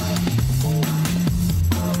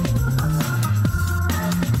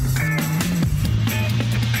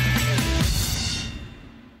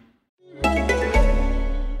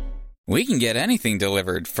 We can get anything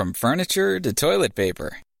delivered, from furniture to toilet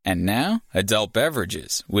paper. And now, adult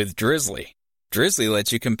beverages with Drizzly. Drizzly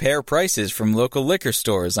lets you compare prices from local liquor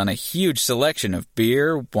stores on a huge selection of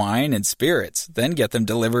beer, wine, and spirits, then get them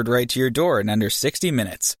delivered right to your door in under 60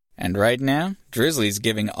 minutes. And right now, Drizzly's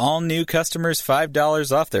giving all new customers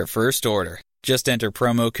 $5 off their first order. Just enter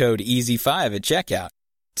promo code EASY5 at checkout.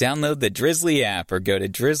 Download the Drizzly app or go to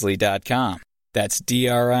drizzly.com. That's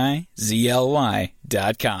DRIZLY.com.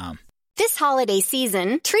 This holiday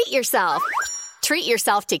season, treat yourself. Treat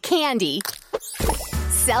yourself to candy.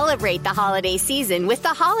 Celebrate the holiday season with the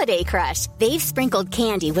Holiday Crush. They've sprinkled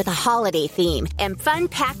candy with a holiday theme and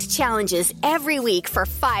fun-packed challenges every week for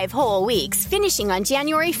 5 whole weeks, finishing on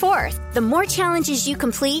January 4th. The more challenges you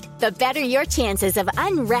complete, the better your chances of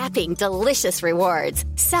unwrapping delicious rewards.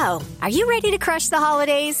 So, are you ready to crush the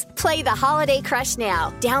holidays? Play the Holiday Crush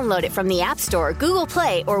now. Download it from the App Store, Google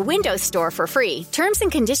Play, or Windows Store for free. Terms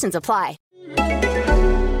and conditions apply.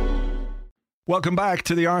 Welcome back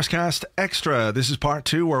to the Arsecast Extra. This is part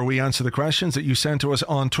 2 where we answer the questions that you sent to us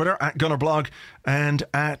on Twitter at Gunnerblog and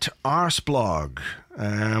at Arseblog.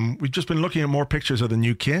 We've just been looking at more pictures of the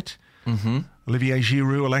new kit. Mm-hmm. Olivier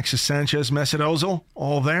Giroud, Alexis Sanchez, Mesut Ozil,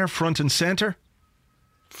 all there, front and centre.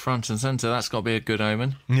 Front and centre, that's got to be a good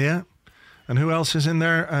omen. Yeah. And who else is in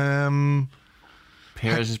there?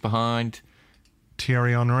 Pires is behind.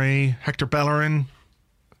 Thierry Henry, Hector Bellerin.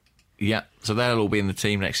 Yeah, so they'll all be in the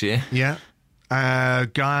team next year. Yeah.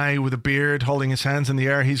 Guy with a beard holding his hands in the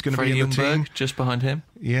air, he's going to be in the team. Just behind him.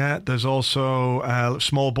 Yeah, there's also a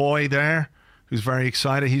small boy there who's very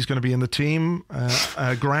excited. He's going to be in the team.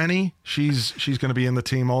 Granny, she's going to be in the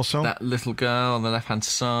team also. That little girl on the left-hand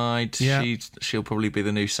side, yeah. She'll probably be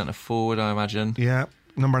the new centre forward, I imagine. Yeah,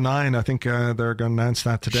 number 9, I think they're going to announce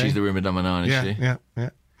that today. She's the rumoured number 9, is she? Yeah.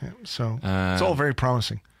 So it's all very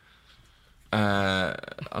promising.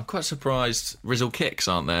 I'm quite surprised Rizzle Kicks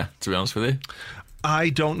aren't there, to be honest with you. I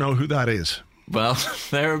don't know who that is. Well,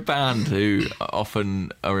 they're a band who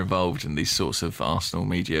often are involved in these sorts of Arsenal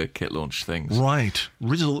media kit launch things. Right.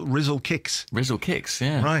 Rizzle Kicks. Rizzle Kicks,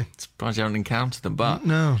 yeah. Right. Surprised you haven't encountered them, but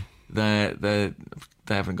no. They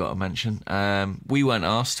haven't got a mention. We weren't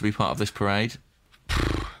asked to be part of this parade.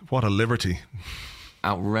 What a liberty.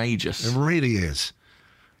 Outrageous. It really is.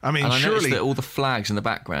 I mean, and I surely noticed that all the flags in the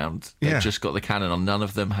background, they've just got the cannon on. None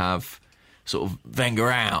of them have sort of Wenger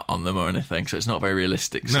out on them or anything, so it's not a very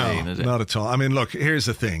realistic scene, is it? Not at all. I mean, look, here's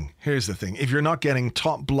the thing. If you're not getting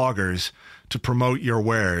top bloggers to promote your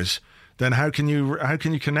wares, then how can you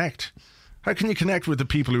connect? How can you connect with the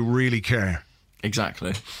people who really care?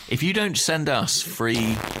 Exactly. If you don't send us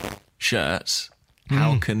free shirts,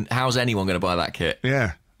 how's anyone going to buy that kit?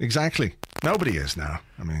 Yeah, exactly. Nobody is now.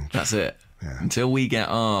 I mean, that's it. Yeah. Until we get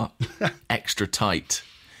our extra tight.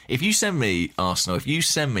 If you send me, Arsenal,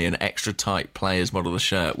 an extra tight players model of the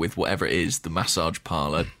shirt with whatever it is, the massage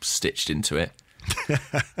parlour stitched into it,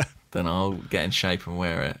 then I'll get in shape and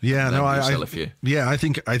wear it. Yeah, no, I sell a few. Yeah, I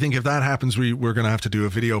think if that happens, we're going to have to do a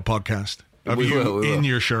video podcast of we you will. in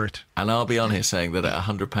your shirt. And I'll be on here saying that at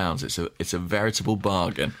 £100, it's a veritable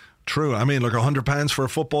bargain. True. I mean, look, £100 for a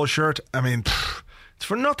football shirt. I mean, it's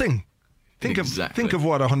for nothing. Think of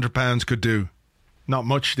what £100 could do. Not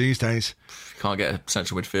much these days. Can't get a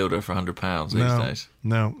central midfielder for £100 these days.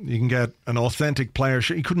 No, you can get an authentic player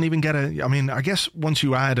shirt. You couldn't even get I mean, I guess once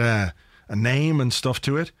you add a name and stuff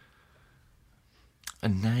to it. A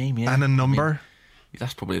name, yeah. And a number. I mean,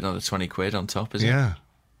 that's probably another 20 quid on top, isn't it? Yeah.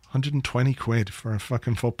 120 quid for a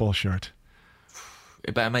fucking football shirt.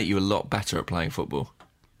 It better make you a lot better at playing football.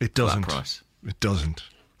 It doesn't. For that price. It doesn't.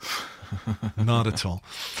 Not at all.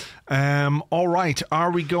 All right.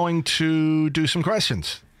 Are we going to do some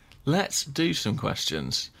questions? Let's do some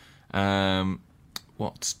questions.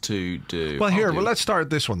 What to do? Well, let's start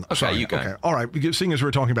this one. Okay, Sorry, you go. Okay. All right. Seeing as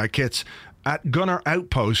we're talking about kits, at Gunner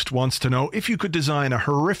Outpost wants to know, if you could design a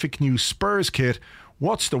horrific new Spurs kit,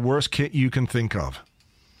 what's the worst kit you can think of?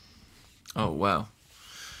 Oh, well.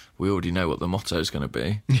 We already know what the motto is going to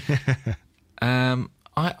be.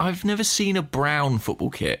 I've never seen a brown football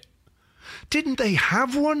kit. Didn't they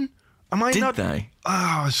have one? Did they?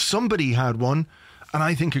 Somebody had one, and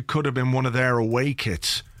I think it could have been one of their away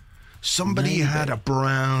kits. Somebody had a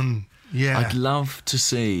brown... Yeah. I'd love to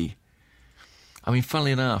see... I mean,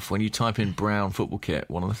 funnily enough, when you type in brown football kit,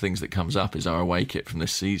 one of the things that comes up is our away kit from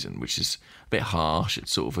this season, which is a bit harsh.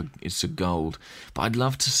 It's sort of it's a gold. But I'd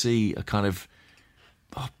love to see a kind of...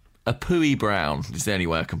 a pooey brown is the only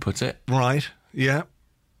way I can put it. Right, yeah.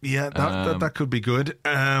 Yeah, that could be good.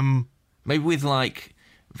 Maybe with, like,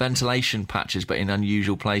 ventilation patches, but in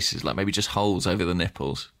unusual places, like maybe just holes over the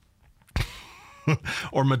nipples.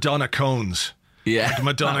 Or Madonna cones. Yeah. Like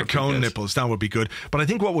Madonna cone nipples, that would be good. But I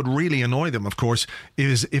think what would really annoy them, of course,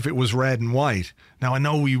 is if it was red and white. Now, I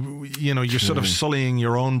know you're sort of sullying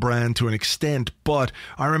your own brand to an extent, but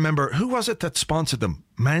I remember, who was it that sponsored them?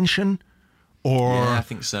 Mansion? Yeah, I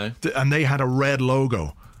think so. And they had a red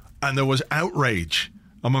logo, and there was outrage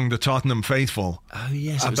among the Tottenham faithful. Oh,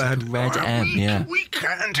 yes, it was like a red M, yeah. We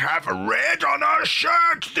can't have a red on our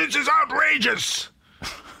shirt. This is outrageous.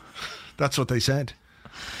 That's what they said.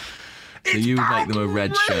 So you would make them a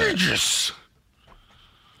red shirt.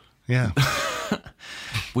 Yeah.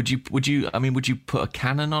 Would you put a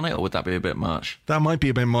cannon on it, or would that be a bit much? That might be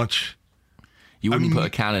a bit much. You wouldn't put a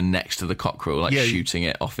cannon next to the cockerel, like Yeah. shooting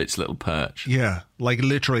it off its little perch. Yeah, like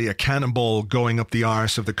literally a cannonball going up the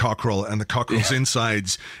arse of the cockerel and the cockerel's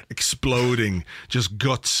insides exploding, just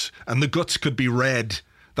guts. And the guts could be red.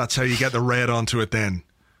 That's how you get the red onto it then.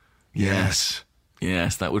 Yes.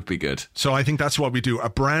 Yes, that would be good. So I think that's what we do. A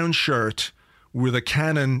brown shirt with a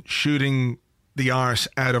cannon shooting the arse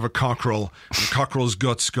out of a cockerel, the cockerel's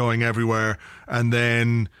guts going everywhere. And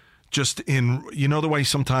then just in, you know the way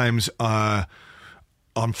sometimes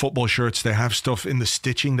on football shirts they have stuff in the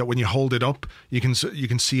stitching that when you hold it up you can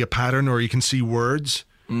see a pattern or you can see words,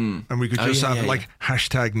 and we could just have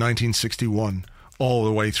hashtag 1961 all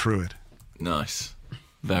the way through it. Nice.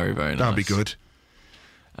 Very, very nice. That'd be good.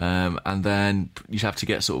 And then you'd have to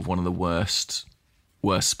get sort of one of the worst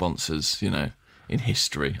sponsors, in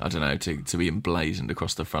history, I don't know, to be emblazoned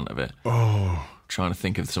across the front of it. Oh, trying to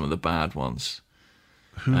think of some of the bad ones.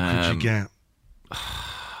 Who could you get?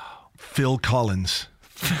 Phil Collins.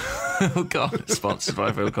 Oh God, sponsored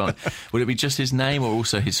by Phil Collins. Would it be just his name or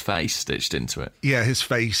also his face stitched into it? Yeah, his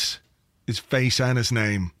face and his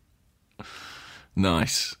name.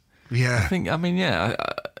 Nice. Yeah.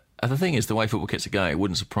 The thing is, the way football kits are going, it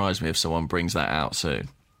wouldn't surprise me if someone brings that out soon.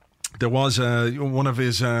 There was one of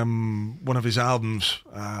his albums.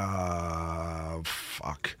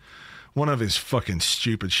 One of his fucking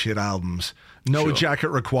stupid shit albums. No Jacket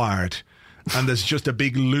Required. And there's just a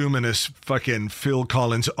big luminous fucking Phil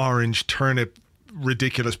Collins orange turnip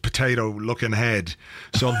ridiculous potato looking head.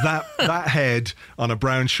 So that head on a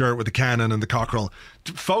brown shirt with the cannon and the cockerel.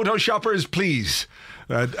 Photoshoppers, please.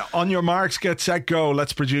 On your marks, get set, go.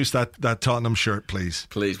 Let's produce that Tottenham shirt, please.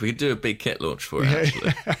 Please, we could do a big kit launch for it,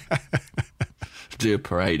 actually. Do a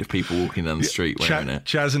parade of people walking down the street wearing it.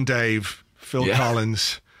 Chaz and Dave, Phil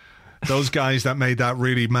Collins, those guys that made that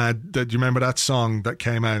really mad. Do you remember that song that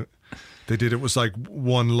came out? They did, it was like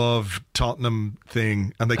One Love Tottenham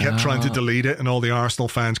thing, and they kept trying to delete it, and all the Arsenal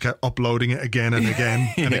fans kept uploading it again and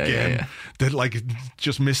again and again. Yeah. They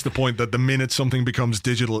just missed the point that the minute something becomes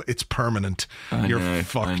digital, it's permanent. You're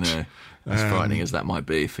fucked. I know. As frightening as that might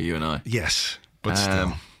be for you and I. Yes, but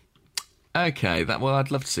still. Okay,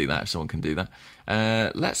 I'd love to see that if someone can do that.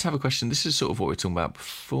 Let's have a question. This is sort of what we were talking about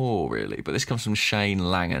before, really, but this comes from Shane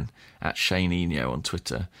Langan at Shane Eno on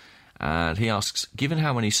Twitter. And he asks, given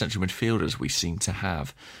how many central midfielders we seem to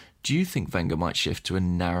have, do you think Wenger might shift to a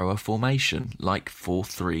narrower formation, like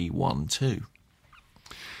 4-3-1-2?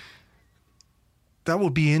 That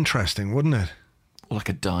would be interesting, wouldn't it? Or like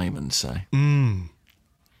a diamond, say.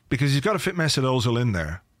 Because he's got to fit Mesut Ozil in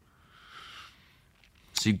there.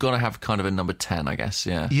 So you've got to have kind of a number 10, I guess,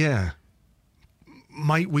 yeah. Yeah.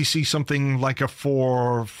 Might we see something like a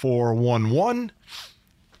 4-4-1-1?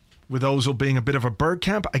 With Ozil being a bit of a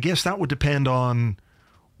Bergkamp? I guess that would depend on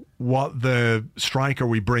what the striker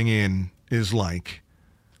we bring in is like.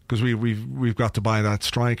 Because we've got to buy that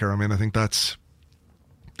striker. I mean, I think that's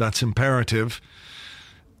imperative.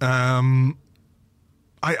 I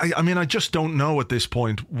just don't know at this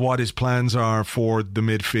point what his plans are for the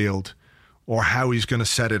midfield or how he's going to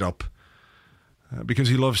set it up. Because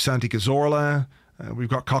he loves Santi Cazorla. We've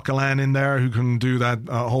got Coquelin in there who can do that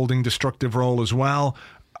holding destructive role as well.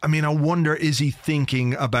 I mean, I wonder, is he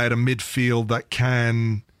thinking about a midfield that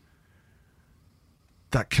can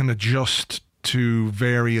adjust to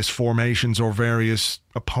various formations or various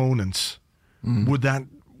opponents? Would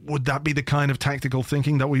that be the kind of tactical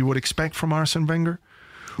thinking that we would expect from Arsene Wenger?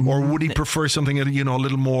 Or would he prefer something, a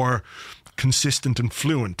little more consistent and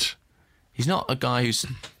fluent? He's not a guy who's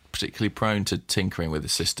particularly prone to tinkering with the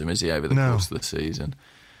system, is he, over the course of the season?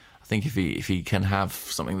 I think if he can have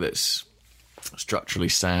something that's structurally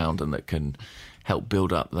sound and that can help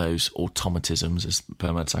build up those automatisms, as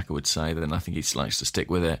Perma-Taka would say, then I think he likes to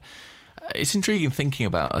stick with it. It's intriguing thinking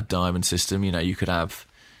about a diamond system. You could have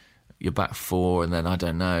your back four and then, I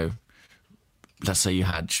don't know, let's say you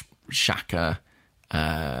had Xhaka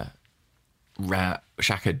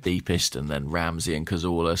deepest and then Ramsey and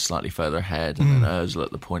Cazorla slightly further ahead and then Ozil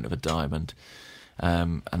at the point of a diamond.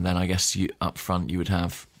 And then I guess up front you would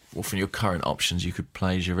have, well, from your current options, you could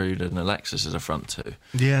play Giroud and Alexis as a front two.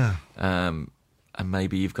 Yeah. And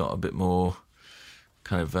maybe you've got a bit more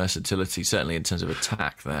kind of versatility, certainly in terms of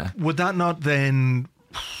attack there. Would that not then,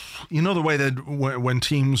 the way that when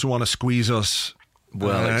teams want to squeeze us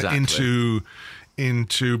exactly.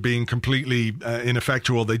 into being completely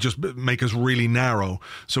ineffectual. They just make us really narrow,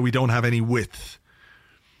 so we don't have any width.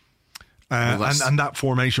 And that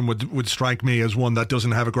formation would strike me as one that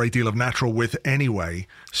doesn't have a great deal of natural width anyway.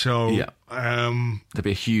 So there'd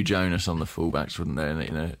be a huge onus on the fullbacks, wouldn't there?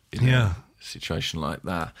 In a situation like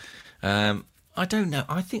that. I don't know.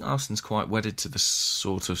 I think Arsenal's quite wedded to the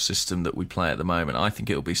sort of system that we play at the moment. I think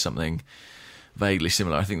it'll be something vaguely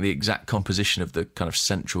similar. I think the exact composition of the kind of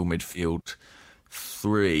central midfield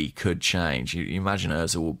three could change. You imagine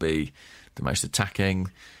Ozil will be the most attacking,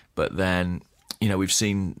 but then, we've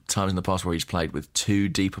seen times in the past where he's played with two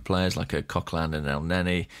deeper players like a Coquelin and El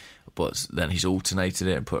Neni, but then he's alternated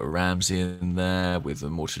it and put a Ramsey in there with a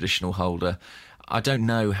more traditional holder. I don't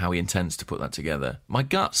know how he intends to put that together. My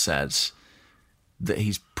gut says that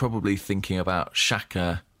he's probably thinking about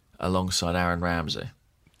Xhaka alongside Aaron Ramsey.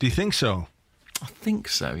 Do you think so? I think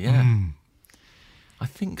so, yeah. I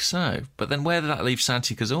think so. But then where did that leave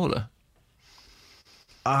Santi Cazorla?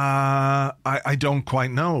 I don't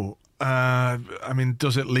quite know.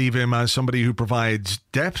 Does it leave him as somebody who provides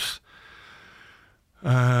depth? He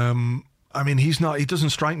doesn't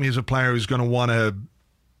strike me as a player who's going to want to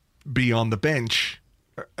be on the bench.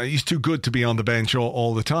 He's too good to be on the bench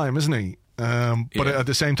all the time, isn't he? But at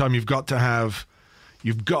the same time, you've got to have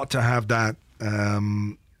that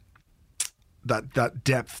that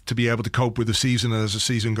depth to be able to cope with the season as the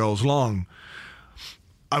season goes long.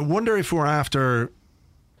 I wonder if we're after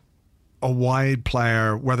a wide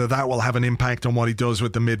player, whether that will have an impact on what he does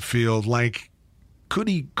with the midfield. Like, could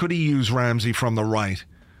he use Ramsey from the right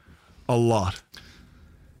a lot?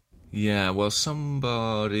 Yeah, well,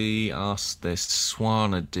 somebody asked this.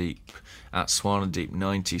 Swanadeep at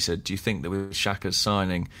Swanadeep90 said, "Do you think that with Xhaka's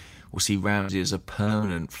signing, we'll see Ramsey as a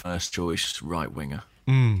permanent first choice right winger?"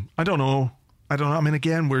 I don't know. I mean,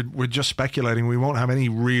 again, we're just speculating. We won't have any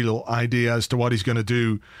real idea as to what he's going to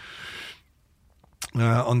do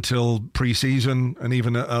until pre-season and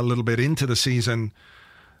even a little bit into the season.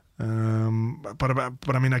 But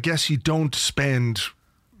I guess you don't spend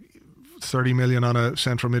 30 million on a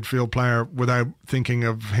central midfield player without thinking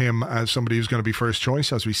of him as somebody who's going to be first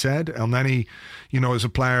choice, as we said. El Neni, is a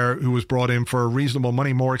player who was brought in for reasonable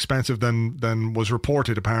money, more expensive than was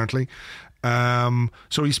reported, apparently.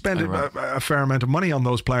 So he spent a fair amount of money on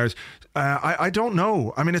those players. I don't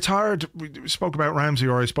know. I mean, it's hard. I spoke about Ramsey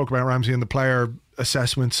in the player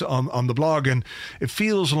assessments on the blog, and it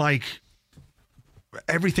feels like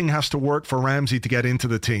everything has to work for Ramsey to get into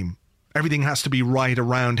the team. Everything has to be right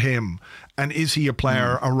around him. And is he a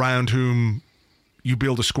player around whom you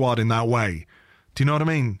build a squad in that way? Do you know what I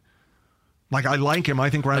mean? Like, I like him. I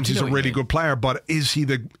think Ramsey's a really good player, but is he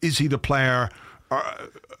the player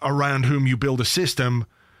around whom you build a system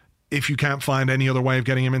if you can't find any other way of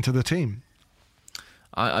getting him into the team?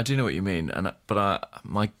 I do know what you mean, but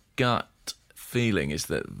my gut feeling is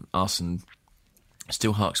that Arsenal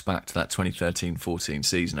still harks back to that 2013-14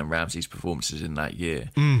 season and Ramsey's performances in that year.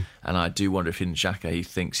 And I do wonder if in Xhaka he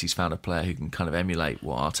thinks he's found a player who can kind of emulate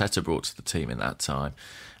what Arteta brought to the team in that time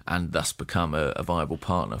and thus become a viable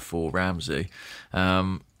partner for Ramsey.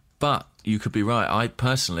 But you could be right. I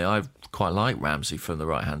quite like Ramsey from the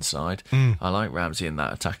right-hand side. I like Ramsey in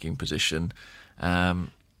that attacking position.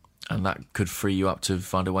 And that could free you up to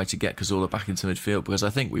find a way to get Cazorla back into midfield, because I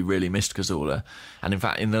think we really missed Cazorla. And in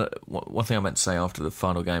fact, one thing I meant to say after the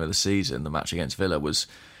final game of the season, the match against Villa, was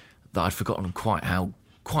that I'd forgotten quite how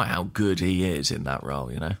good he is in that role.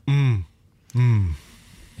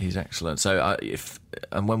 He's excellent. So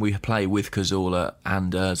when we play with Cazorla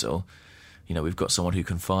and Ozil, we've got someone who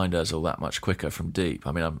can find Ozil that much quicker from deep.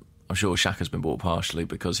 I mean, I'm sure Xhaka's been bought partially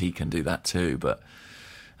because he can do that too, but.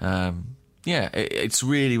 It's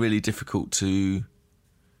really, really difficult to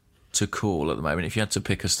call at the moment. If you had to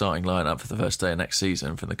pick a starting lineup for the first day of next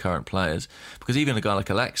season from the current players, because even a guy like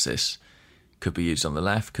Alexis could be used on the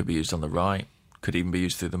left, could be used on the right, could even be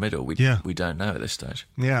used through the middle. We don't know at this stage.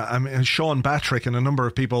 Yeah, I mean, Sean Batrick and a number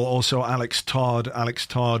of people, also Alex Todd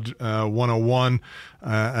 101,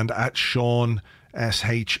 and at Sean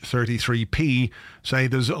SH33P say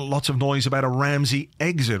there's lots of noise about a Ramsey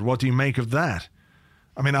exit. What do you make of that?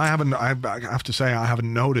 I mean, I have to say I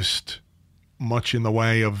haven't noticed much in the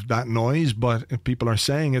way of that noise, but if people are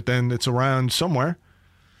saying it, then it's around somewhere.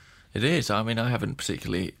 It is. I mean, I haven't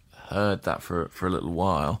particularly heard that for a little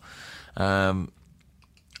while. I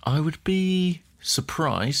would be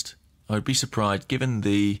surprised. Given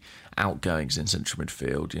the outgoings in central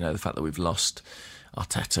midfield, the fact that we've lost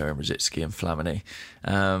Arteta and Rosicky and Flamini.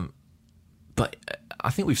 But I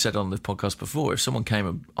think we've said on the podcast before, if someone came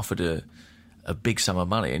and offered a a big sum of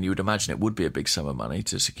money, and you would imagine it would be a big sum of money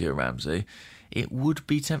to secure Ramsey, it would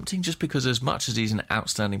be tempting, just because as much as he's an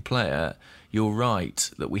outstanding player, you're right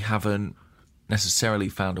that we haven't necessarily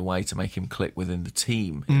found a way to make him click within the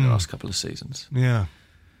team in the last couple of seasons. Yeah.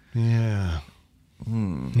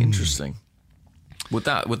 Interesting. Would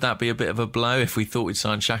that be a bit of a blow if we thought we'd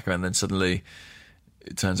sign Xhaka and then suddenly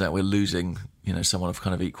it turns out we're losing, someone of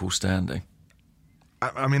kind of equal standing?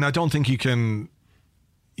 I mean, I don't think you can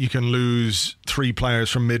lose 3 players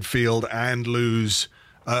from midfield and lose,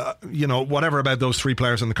 whatever about those 3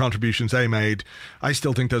 players and the contributions they made. I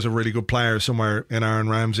still think there's a really good player somewhere in Aaron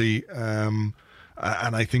Ramsey,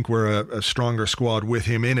 and I think we're a stronger squad with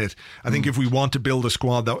him in it. I think if we want to build a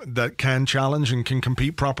squad that can challenge and can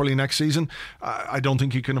compete properly next season, I don't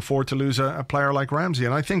think you can afford to lose a player like Ramsey.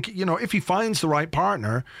 And I think, if he finds the right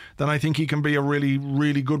partner, then I think he can be a really,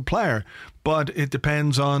 really good player. But it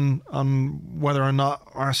depends on whether or not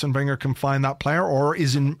Arsene Wenger can find that player or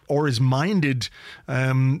is minded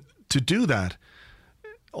to do that.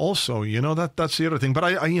 Also, that's the other thing. But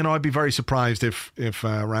I'd be very surprised if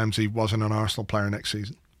Ramsey wasn't an Arsenal player next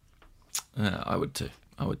season. I would too.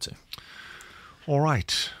 All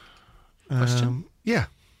right. Question? Yeah.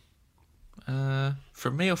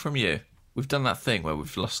 From me or from you? We've done that thing where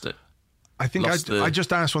we've lost it. I think I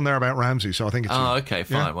just asked one there about Ramsey, so I think it's... Oh, okay,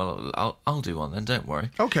 fine. Yeah. Well, I'll do one then, don't worry.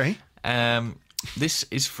 Okay. This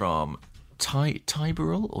is from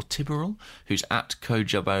Tiberl, who's at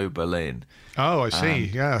Kojabo Berlin. Oh, I see.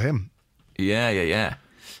 Him. Yeah.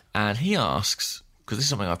 And he asks, because this is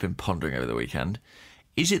something I've been pondering over the weekend,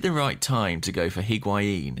 is it the right time to go for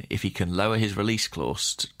Higuain if he can lower his release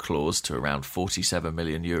clause to around 47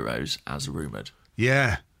 million euros, as rumoured?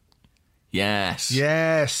 Yeah.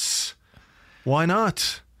 Yes. Why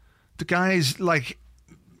not? The guy's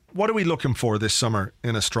what are we looking for this summer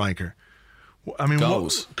in a striker? I mean,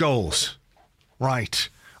 goals. Goals. Right.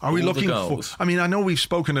 Are we looking for... I mean, I know we've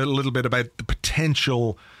spoken a little bit about the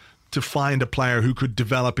potential to find a player who could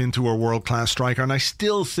develop into a world-class striker, and I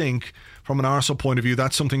still think, from an Arsenal point of view,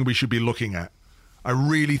 that's something we should be looking at. I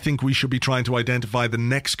really think we should be trying to identify the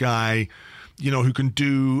next guy, who can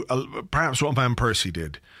do perhaps what Van Persie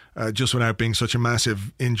did, just without being such a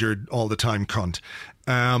massive injured all-the-time cunt.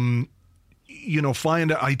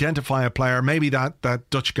 Identify a player, maybe that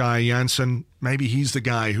Dutch guy Janssen, maybe he's the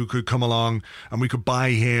guy who could come along and we could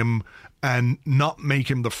buy him and not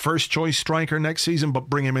make him the first choice striker next season,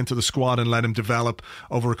 but bring him into the squad and let him develop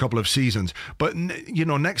over a couple of seasons. But,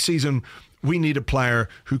 next season we need a player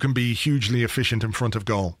who can be hugely efficient in front of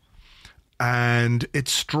goal. And it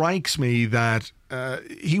strikes me that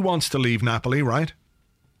he wants to leave Napoli, right?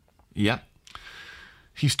 Yeah.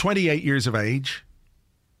 He's 28 years of age.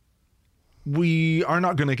 We are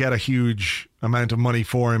not going to get a huge amount of money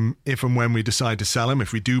for him if and when we decide to sell him,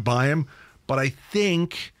 if we do buy him. But I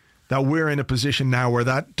think that we're in a position now where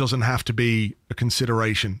that doesn't have to be a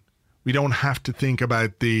consideration. We don't have to think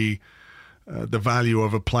about the value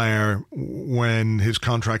of a player when his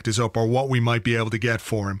contract is up or what we might be able to get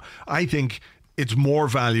for him. I think it's more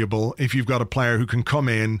valuable if you've got a player who can come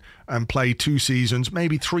in and play 2 seasons,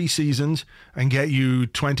 maybe 3 seasons, and get you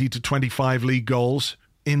 20 to 25 league goals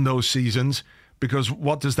in those seasons, because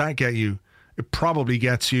what does that get you? It probably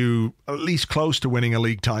gets you at least close to winning a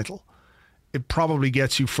league title. It probably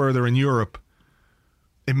gets you further in Europe.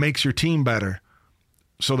 It makes your team better.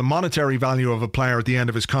 So the monetary value of a player at the end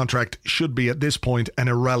of his contract should be at this point an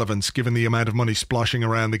irrelevance, given the amount of money splashing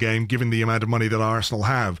around the game, given the amount of money that Arsenal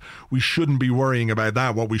have. We shouldn't be worrying about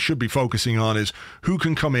that. What we should be focusing on is who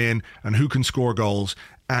can come in and who can score goals.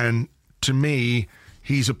 And to me,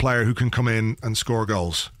 he's a player who can come in and score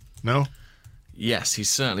goals. No? Yes, he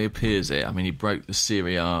certainly appears it. I mean, he broke the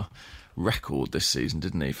Serie A record this season,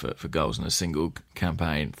 didn't he, for goals in a single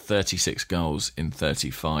campaign. 36 goals in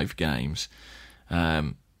 35 games.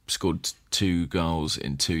 Scored 2 goals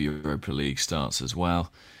in 2 Europa League starts as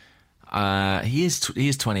well. He is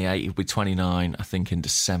 28. He'll be 29, I think, in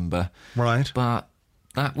December. Right. But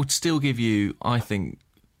that would still give you, I think,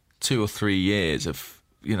 2 or 3 years of,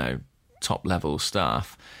 top level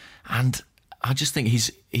stuff, and I just think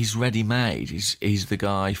he's ready made. He's the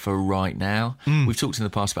guy for right now. We've talked in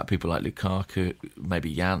the past about people like Lukaku,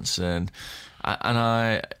 maybe Janssen,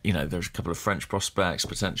 and there's a couple of French prospects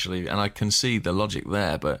potentially, and I can see the logic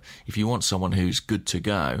there. But if you want someone who's good to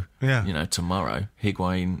go, tomorrow,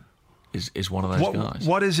 Higuain is one of those guys.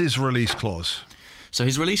 What is his release clause? So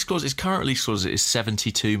his current release clause is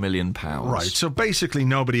 £72 million. Right, so basically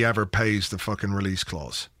nobody ever pays the fucking release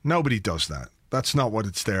clause. Nobody does that. That's not what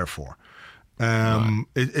it's there for. Right.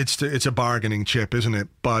 It's a bargaining chip, isn't it?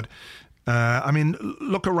 But,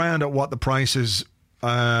 look around at what the prices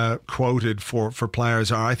quoted for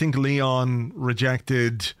players are. I think Lyon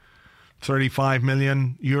rejected 35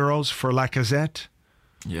 million euros for Lacazette.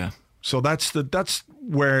 Yeah. So that's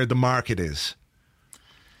where the market is.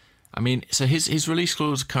 I mean, so his release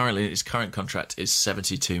clause currently, his current contract is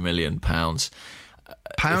 £72 million. Pounds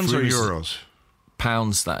or euros?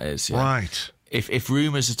 Pounds, that is. Yeah. Right. If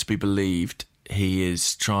rumours are to be believed, he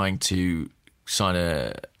is trying to sign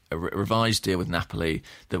a revised deal with Napoli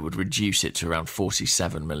that would reduce it to around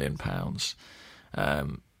 £47 million.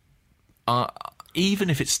 Even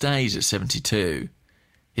if it stays at 72,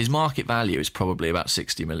 his market value is probably about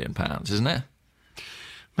 £60 million, isn't it?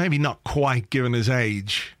 Maybe not quite, given his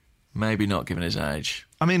age. Maybe not, given his age.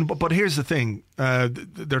 I mean, but here's the thing.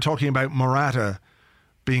 They're talking about Morata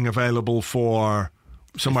being available for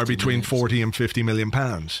somewhere between 40 and 50 million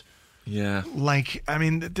pounds. Yeah. Like, I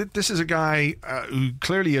mean, this is a guy who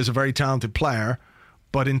clearly is a very talented player,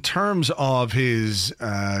 but in terms of his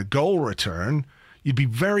goal return, you'd be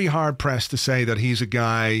very hard-pressed to say that he's a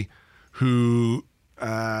guy who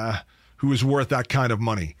is worth that kind of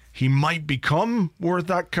money. He might become worth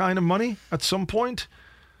that kind of money at some point.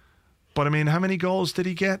 But, I mean, how many goals did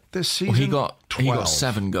he get this season? Well, 12. He got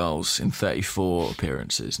 7 goals in 34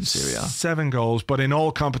 appearances in Serie A. 7 goals, but in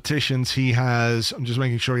all competitions he has, I'm just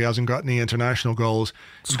making sure he hasn't got any international goals,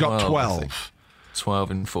 he's got 12.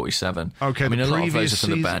 12 in 47. Okay, I mean, a lot of those are from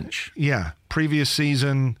the season, bench. Yeah, previous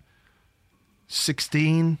season,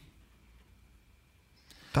 16.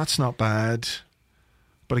 That's not bad.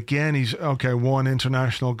 But again, he's, 1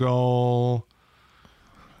 international goal.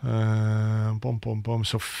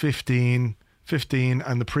 So 15,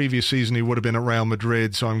 and the previous season he would have been at Real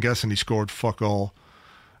Madrid, so I'm guessing he scored fuck all.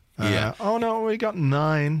 Yeah. Oh no, he got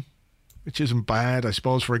 9, which isn't bad, I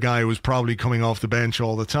suppose, for a guy who was probably coming off the bench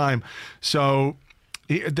all the time. So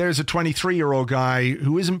there's a 23-year-old guy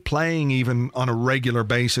who isn't playing even on a regular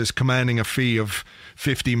basis, commanding a fee of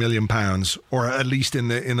 £50 million, or at least in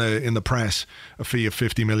the press, a fee of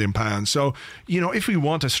 £50 million. So, you know, if we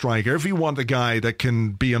want a striker, if we want a guy that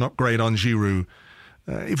can be an upgrade on Giroud,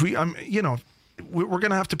 we're going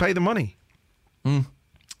to have to pay the money.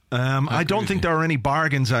 I don't think there are any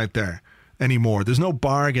bargains out there anymore. There's no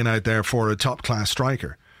bargain out there for a top-class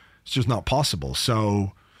striker. It's just not possible.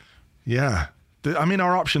 So, yeah. I mean,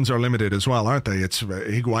 our options are limited as well, aren't they? It's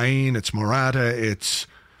Higuain, it's Morata, it's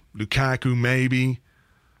Lukaku, maybe.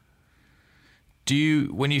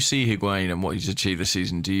 When you see Higuain and what he's achieved this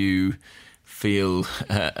season, do you feel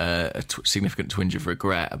a significant twinge of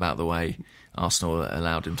regret about the way Arsenal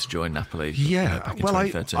allowed him to join Napoli? Yeah, well,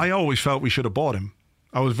 I always felt we should have bought him.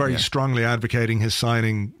 I was very strongly advocating his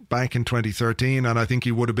signing back in 2013, and I think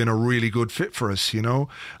he would have been a really good fit for us, you know.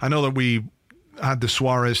 I know that we had the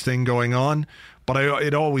Suarez thing going on, but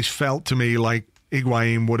it always felt to me like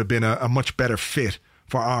Higuain would have been a much better fit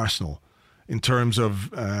for Arsenal in terms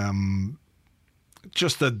of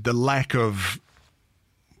just the lack of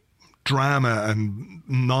drama and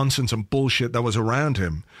nonsense and bullshit that was around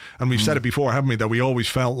him. And we've said it before, haven't we, that we always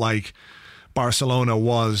felt like Barcelona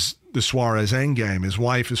was the Suarez endgame. His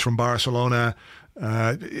wife is from Barcelona.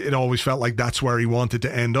 It always felt like that's where he wanted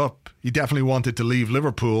to end up. He definitely wanted to leave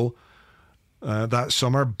Liverpool that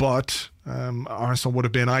summer, but Arsenal would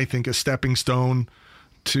have been, I think, a stepping stone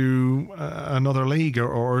to another league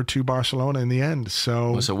or to Barcelona in the end.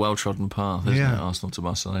 So it's a well-trodden path, isn't it? Arsenal to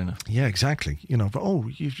Barcelona. Yeah, exactly. You know, but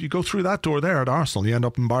you go through that door there at Arsenal, you end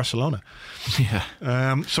up in Barcelona.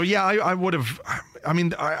 Yeah. So yeah, I would have. I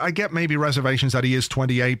mean, I get maybe reservations that he is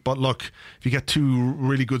 28, but look, if you get 2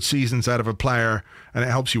 really good seasons out of a player and it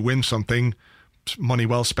helps you win something, it's money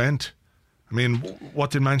well spent. I mean,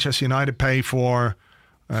 what did Manchester United pay for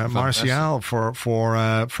Martial,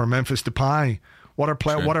 for Memphis Depay? What are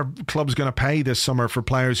clubs going to pay this summer for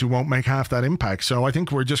players who won't make half that impact? So I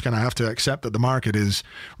think we're just going to have to accept that the market is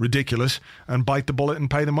ridiculous and bite the bullet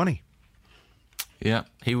and pay the money. Yeah,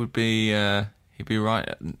 he'd be right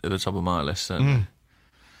at the top of my list. Is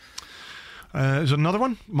there another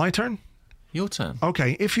one? My turn? Your turn.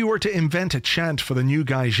 Okay, if you were to invent a chant for the new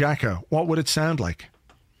guy Xhaka, what would it sound like?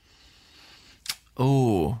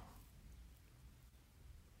 Oh,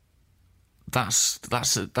 that's.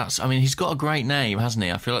 I mean, he's got a great name, hasn't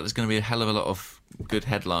he? I feel like there's going to be a hell of a lot of good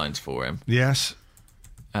headlines for him. Yes.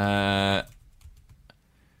 I'm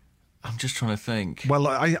just trying to think. Well,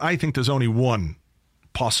 I think there's only one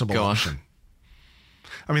possible option.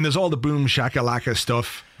 I mean, there's all the boom shakalaka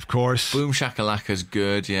stuff, of course. Boom shakalaka's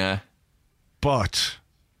good, yeah. But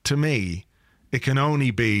to me, it can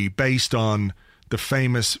only be based on the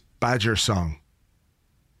famous Badger song.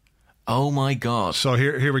 Oh my God. So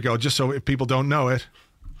here we go. Just so if people don't know it,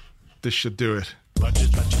 this should do it.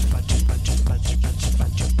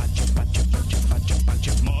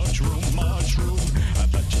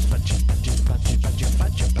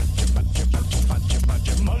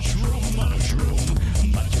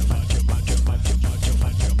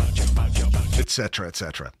 etc.,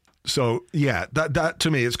 etc. So yeah, that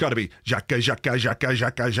to me, it's got to be Xhaka,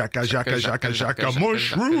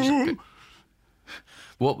 mushroom.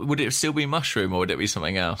 What would it still be? Mushroom, or would it be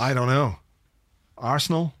something else? I don't know.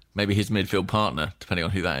 Arsenal, maybe his midfield partner, depending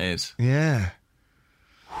on who that is. Yeah,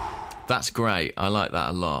 that's great. I like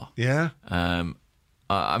that a lot. Yeah.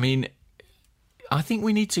 I mean, I think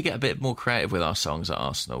we need to get a bit more creative with our songs at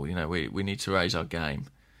Arsenal. You know, we need to raise our game,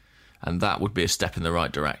 and that would be a step in the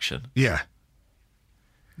right direction. Yeah.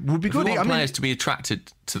 Would be if good. We want players to be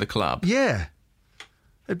attracted to the club. Yeah,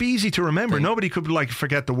 it'd be easy to remember. Nobody could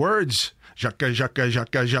forget the words. Xhaka,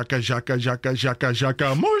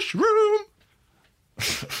 mushroom.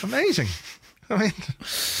 Amazing. I mean,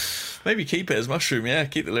 maybe keep it as mushroom. Yeah,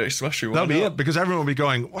 keep the lyrics to mushroom. That'll be it, because everyone will be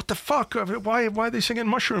going, "What the fuck? Why are they singing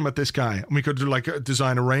mushroom at this guy?" And we could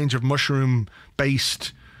design a range of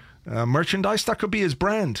mushroom-based merchandise. That could be his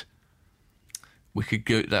brand. We could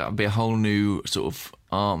go. That would be a whole new sort of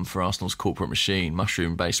arm for Arsenal's corporate machine,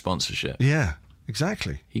 mushroom-based sponsorship. Yeah,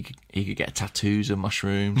 exactly. He could get tattoos of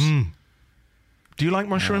mushrooms. Do you like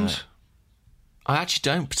mushrooms? I actually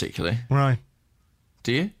don't particularly. Right.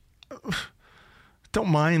 Do you? Don't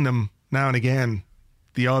mind them now and again.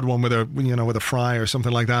 The odd one with a fry or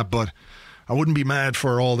something like that. But I wouldn't be mad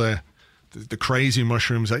for all the crazy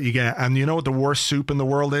mushrooms that you get. And you know what the worst soup in the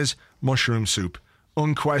world is? Mushroom soup,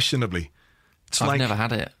 unquestionably. I've never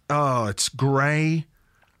had it. Oh, it's grey.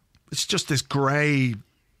 It's just this grey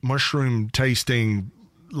mushroom tasting,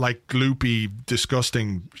 like gloopy,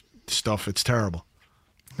 disgusting stuff. It's terrible.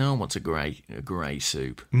 No one wants a grey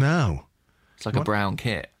soup. No. It's like a brown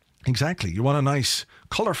kit. Exactly. You want a nice,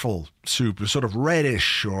 colourful soup, sort of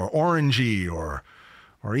reddish or orangey or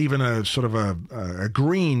even a sort of a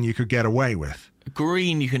green you could get away with.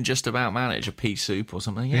 Green you can just about manage, a pea soup or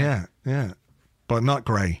something. Yeah. But not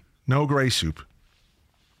grey. No grey soup.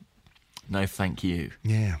 No, thank you.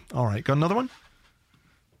 Yeah. All right. Got another one?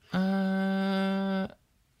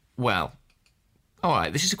 Well, all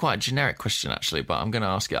right. This is quite a generic question, actually, but I'm going to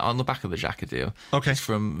ask it on the back of the Xhaka deal. Okay. It's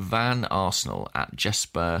from Van Arsenal at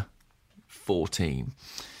Jesper14.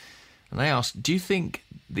 And they ask, do you think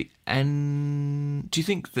that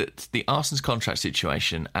the Arsenal's contract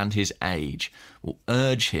situation and his age will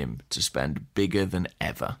urge him to spend bigger than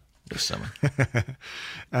ever this summer?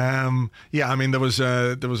 Yeah, I mean, there was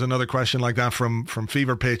another question like that from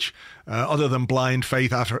Fever Pitch. Other than blind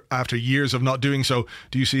faith after years of not doing so,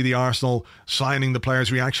 do you see the Arsenal signing the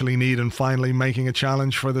players we actually need and finally making a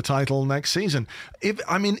challenge for the title next season?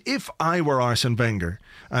 If I were Arsene Wenger,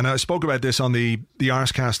 and I spoke about this on the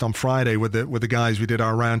Arsecast on Friday with the guys, we did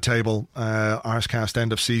our roundtable Arsecast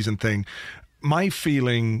end of season thing. My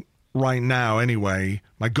feeling right now, anyway,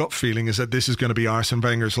 my gut feeling is that this is going to be Arsene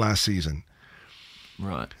Wenger's last season.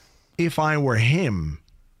 Right. If I were him,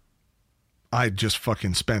 I'd just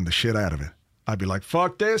fucking spend the shit out of it. I'd be like,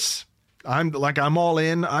 fuck this. I'm all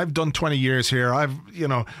in. I've done 20 years here. I've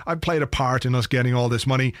played a part in us getting all this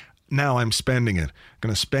money. Now I'm spending it. I'm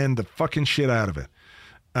going to spend the fucking shit out of it.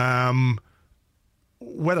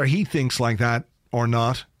 Whether he thinks like that or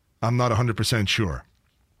not, I'm not 100% sure.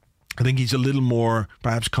 I think he's a little more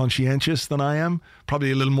perhaps conscientious than I am,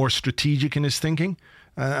 probably a little more strategic in his thinking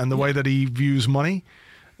and the way that he views money.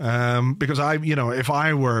 Because if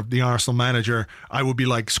I were the Arsenal manager, I would be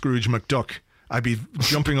like Scrooge McDuck. I'd be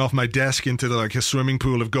jumping off my desk into a swimming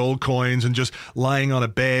pool of gold coins and just lying on a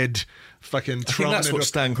bed, fucking throwing. I think that's what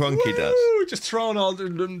Stan Kroenke does. Just throwing all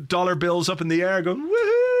the dollar bills up in the air, going,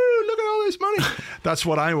 woohoo, look at all this money. That's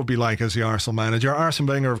what I would be like as the Arsenal manager. Arsene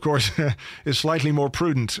Wenger, of course, is slightly more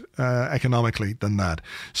prudent economically than that.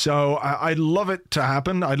 So I'd love it to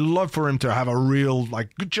happen. I'd love for him to have a real,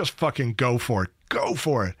 just fucking go for it. Go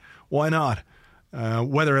for it. Why not?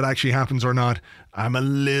 Whether it actually happens or not, I'm a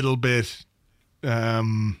little bit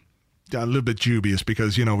dubious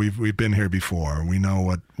because we've been here before. We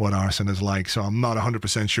know what Arsene is like, so I'm not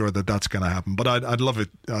 100% sure that that's going to happen. But I'd love it.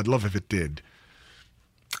 I'd love if it did.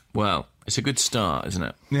 Well, it's a good start, isn't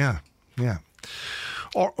it? Yeah.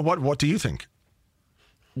 Or what do you think?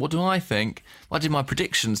 What do I think? Well, I did my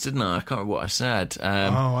predictions, didn't I? I can't remember what I said.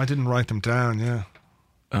 I didn't write them down. Yeah.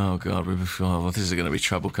 Oh God, this is going to be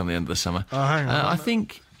trouble come the end of the summer. Hang on. I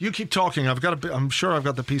think you keep talking. I'm sure I've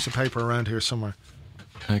got the piece of paper around here somewhere.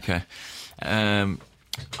 Okay.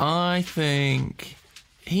 I think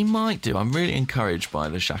he might do. I'm really encouraged by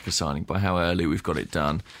the Xhaka signing, by how early we've got it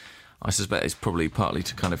done. I suspect it's probably partly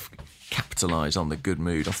to kind of capitalise on the good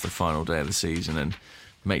mood off the final day of the season and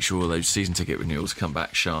make sure all those season ticket renewals come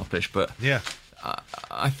back sharpish. But yeah,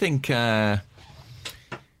 I think I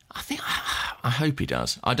hope he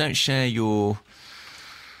does. I don't share your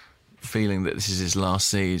feeling that this is his last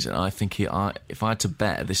season. I think if I had to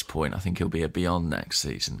bet at this point, I think he'll be a beyond next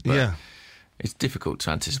season. But it's difficult to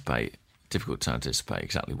anticipate.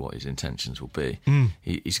 Exactly what his intentions will be.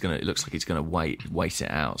 It looks like he's going to wait it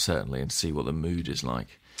out, certainly, and see what the mood is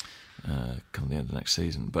like come the end of next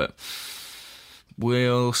season. But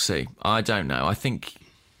we'll see. I don't know. I think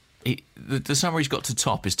the summer he's got to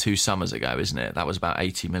top is 2 summers ago, isn't it? That was about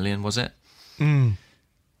 80 million, was it? I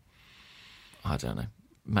don't know.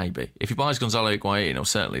 Maybe. If he buys Gonzalo Higuain, he'll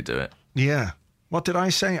certainly do it. Yeah. What did I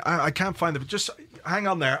say? I can't find it. Just hang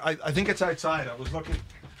on there. I think it's outside. I was looking.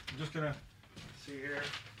 I'm just going to see here.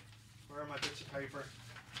 Where are my bits of paper?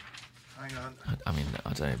 Hang on. I mean,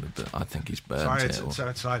 I don't even, but I think he's burnt. Sorry, it's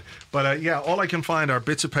outside. But all I can find are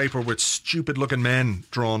bits of paper with stupid looking men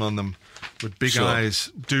drawn on them with big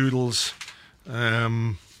eyes, doodles.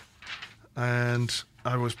 And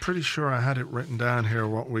I was pretty sure I had it written down here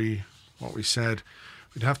what we said.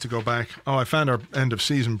 We'd have to go back. Oh, I found our end of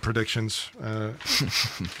season predictions.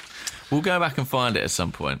 We'll go back and find it at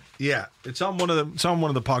some point. Yeah, it's on one of the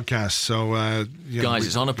podcasts. So, guys,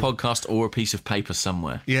 it's on a podcast or a piece of paper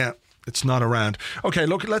somewhere. Yeah, it's not around. Okay,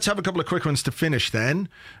 look, let's have a couple of quick ones to finish. Then,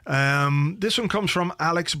 this one comes from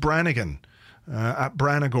Alex Brannigan at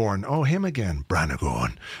Brannagorn. Oh, him again,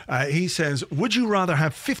 Brannagorn. He says, "Would you rather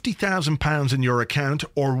have £50,000 in your account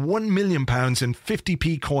or £1 million in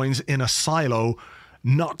 50p coins in a silo,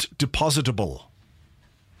 not depositable?"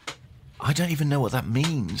 I don't even know what that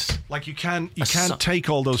means. Like you can't take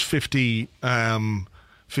all those 50p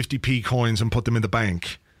coins and put them in the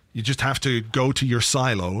bank. You just have to go to your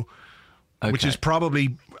silo, which is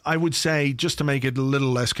probably, I would say, just to make it a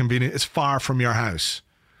little less convenient, it's far from your house.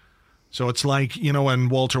 So it's like, when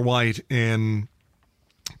Walter White in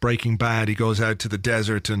Breaking Bad, he goes out to the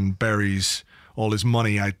desert and buries all his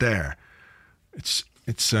money out there. It's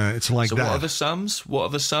like so that. What are the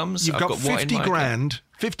sums? You've got 50 grand,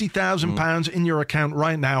 £50,000 in your account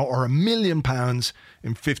right now, or £1 million in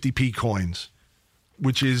 50p coins,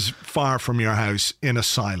 which is far from your house in a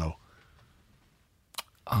silo.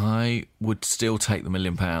 I would still take the £1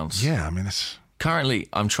 million. Yeah, I mean, it's... Currently,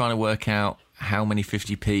 I'm trying to work out how many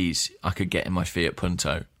 50p's I could get in my Fiat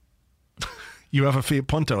Punto. You have a Fiat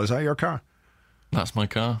Punto, is that your car? That's my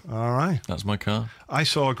car. All right. That's my car. I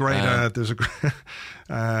saw a great... I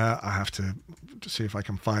have to see if I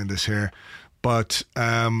can find this here. But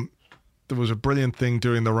there was a brilliant thing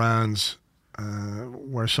doing the rounds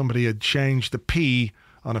where somebody had changed the P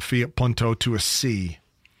on a Fiat Punto to a C.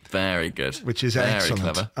 Very good. Which is very excellent.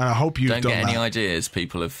 Clever. And I hope you've done that. Don't get any ideas,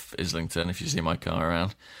 people of Islington, if you see my car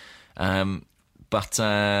around. I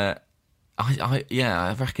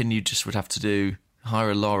reckon you just would have to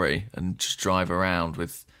hire a lorry and just drive around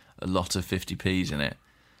with a lot of 50p's in it.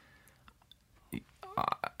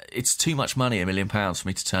 It's too much money, £1 million, for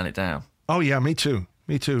me to turn it down. Oh, yeah, me too.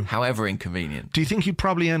 However inconvenient. Do you think you'd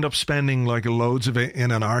probably end up spending like loads of it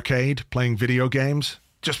in an arcade playing video games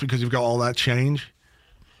just because you've got all that change?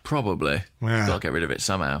 Probably. Yeah. Got to get rid of it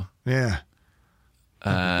somehow. Yeah.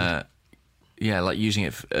 Like using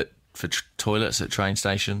it for toilets at train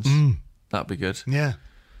stations. That'd be good. Yeah.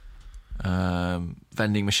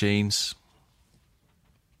 Vending machines.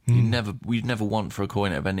 You'd never want for a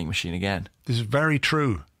coin at a vending machine again. This is very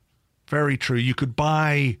true. Very true. You could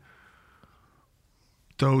buy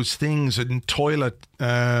those things in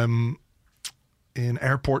in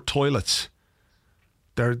airport toilets.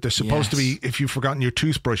 They're supposed to be, if you've forgotten your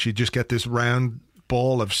toothbrush, you just get this round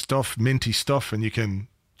ball of stuff, minty stuff, and you can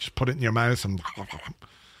just put it in your mouth and...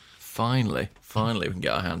 Finally, we can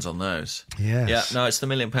get our hands on those. Yes. Yeah, no, it's the £1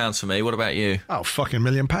 million for me. What about you? Oh, fucking £1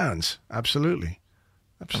 million. Absolutely.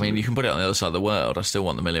 I mean, you can put it on the other side of the world. I still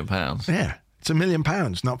want the £1 million. Yeah, it's £1 million,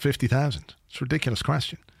 not 50,000. It's a ridiculous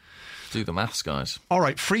question. Do the maths, guys. All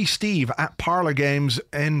right, Free Steve at Parlour Games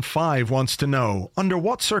N5 wants to know, under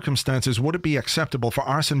what circumstances would it be acceptable for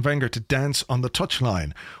Arsene Wenger to dance on the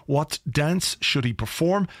touchline? What dance should he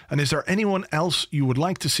perform? And is there anyone else you would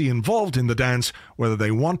like to see involved in the dance, whether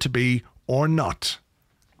they want to be or not?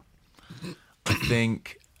 I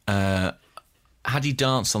think, had he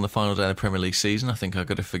danced on the final day of the Premier League season, I think I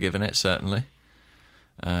could have forgiven it, certainly.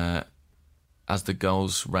 As the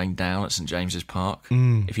goals rained down at St James's Park,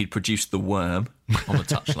 if he'd produced the worm on the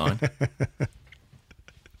touchline,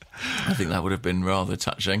 I think that would have been rather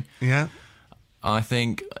touching. Yeah. I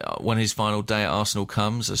think when his final day at Arsenal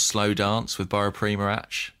comes, a slow dance with Borough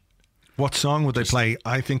Primorac. What song would they play?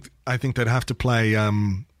 I think they'd have to play...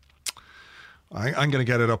 I'm going to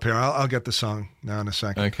get it up here. I'll get the song now in a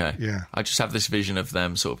second. Okay. Yeah. I just have this vision of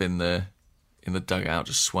them sort of in the dugout,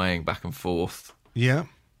 just swaying back and forth. Yeah.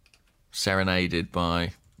 Serenaded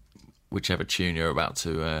by whichever tune you're about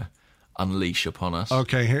to unleash upon us.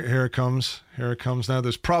 Okay, here it comes. Here it comes now.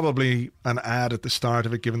 There's probably an ad at the start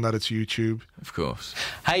of it, given that it's YouTube. Of course.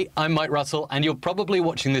 Hey, I'm Mike Russell, and you're probably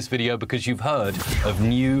watching this video because you've heard of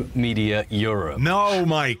New Media Europe. No,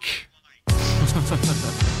 Mike.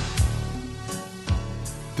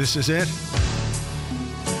 This is it.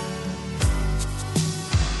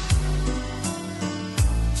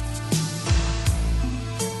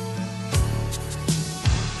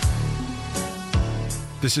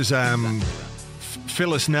 This is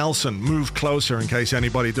Phyllis Nelson, Move Closer, in case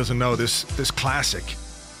anybody doesn't know this classic.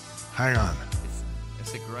 Hang on.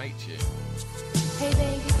 It's a great tune. Hey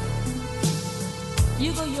baby,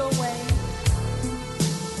 you go your way,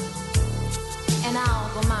 and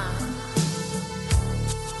I'll go mine.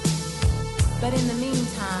 But in the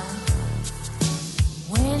meantime,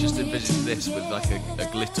 when Just we're envision this with together, like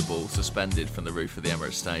a glitter ball suspended from the roof of the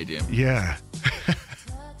Emirates Stadium. Yeah.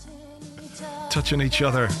 Touching each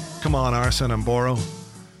other. Come on, Arsene and Boro.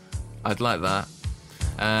 I'd like that.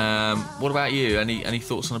 What about you? Any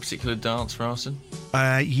thoughts on a particular dance for Arsene?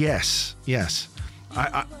 Yes.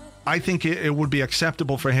 I think it would be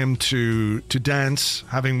acceptable for him to dance,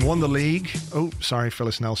 having won the league. Oh, sorry,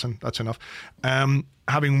 Phyllis Nelson. That's enough.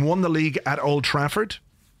 Having won the league at Old Trafford.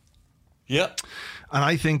 Yep. And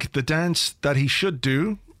I think the dance that he should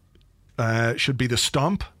do should be the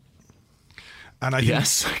stomp. And I think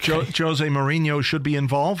Jose Mourinho should be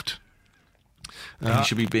involved. He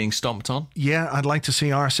should be being stomped on. Yeah, I'd like to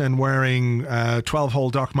see Arsene wearing 12-hole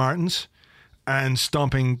Doc Martens and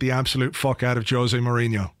stomping the absolute fuck out of Jose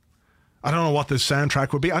Mourinho. I don't know what the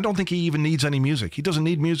soundtrack would be. I don't think he even needs any music. He doesn't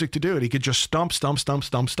need music to do it. He could just stomp, and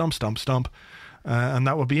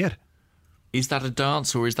that would be it. Is that a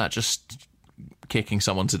dance or is that just kicking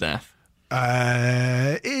someone to death?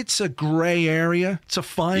 It's a grey area. It's a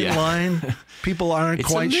fine line. People aren't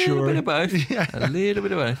quite sure. It's a little bit of both. Yeah. A little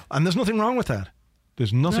bit of both. And there's nothing wrong with that.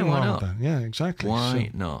 There's nothing wrong with that. Yeah, exactly.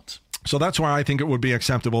 Why not? So that's why I think it would be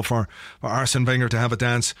acceptable for Arsene Wenger to have a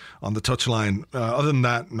dance on the touchline. Other than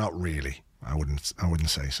that, not really. I wouldn't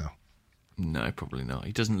say so. No, probably not.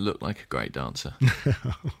 He doesn't look like a great dancer.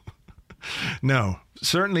 No,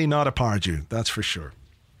 certainly not a Pardew. That's for sure.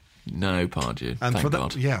 No Pardew. And Thank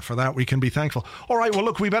God. for that we can be thankful. All right, well,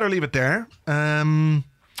 look, we better leave it there.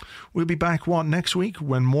 We'll be back, next week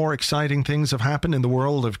when more exciting things have happened in the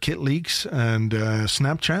world of kit leaks and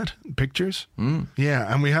Snapchat pictures.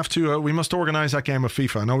 Yeah, and we must organise that game of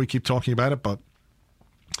FIFA. I know we keep talking about it, but...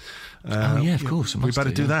 of course. We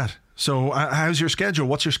better do that. So how's your schedule?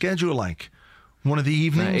 What's your schedule like? One of the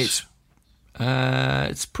evenings?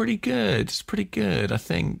 It's pretty good. It's pretty good, I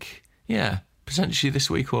think. Yeah. Potentially this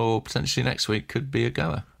week or potentially next week could be a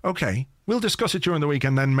goer. Okay, we'll discuss it during the week,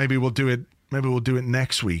 and then maybe we'll do it. Maybe we'll do it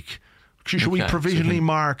next week. Should we provisionally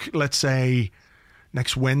mark, let's say,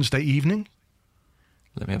 next Wednesday evening?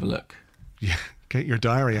 Let me have a look. Yeah, get your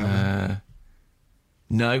diary out.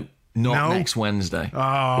 No, not next Wednesday.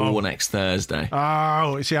 Or next Thursday.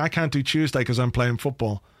 Oh, see, I can't do Tuesday because I'm playing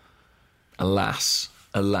football. Alas.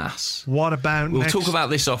 What about We'll talk about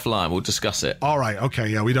this offline. We'll discuss it. All right. Okay.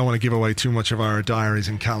 Yeah, we don't want to give away too much of our diaries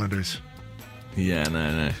and calendars. Yeah,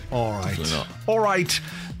 no. All right. Definitely not. All right.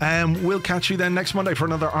 We'll catch you then next Monday for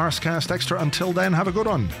another Arsecast Extra. Until then, have a good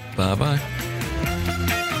one. Bye-bye.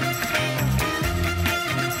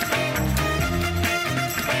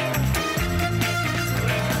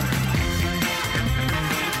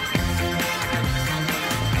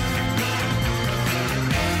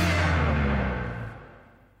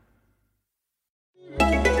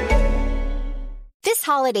 This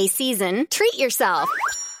holiday season, treat yourself.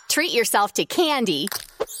 Treat yourself to candy.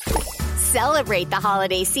 Celebrate the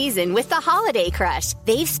holiday season with the Holiday Crush.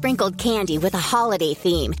 They've sprinkled candy with a holiday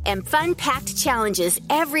theme and fun-packed challenges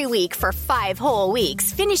every week for 5 whole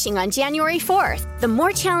weeks, finishing on January 4th. The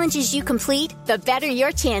more challenges you complete, the better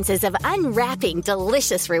your chances of unwrapping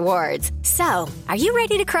delicious rewards. So, are you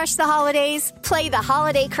ready to crush the holidays? Play the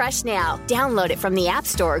Holiday Crush now. Download it from the App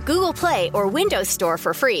Store, Google Play, or Windows Store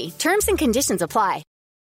for free. Terms and conditions apply.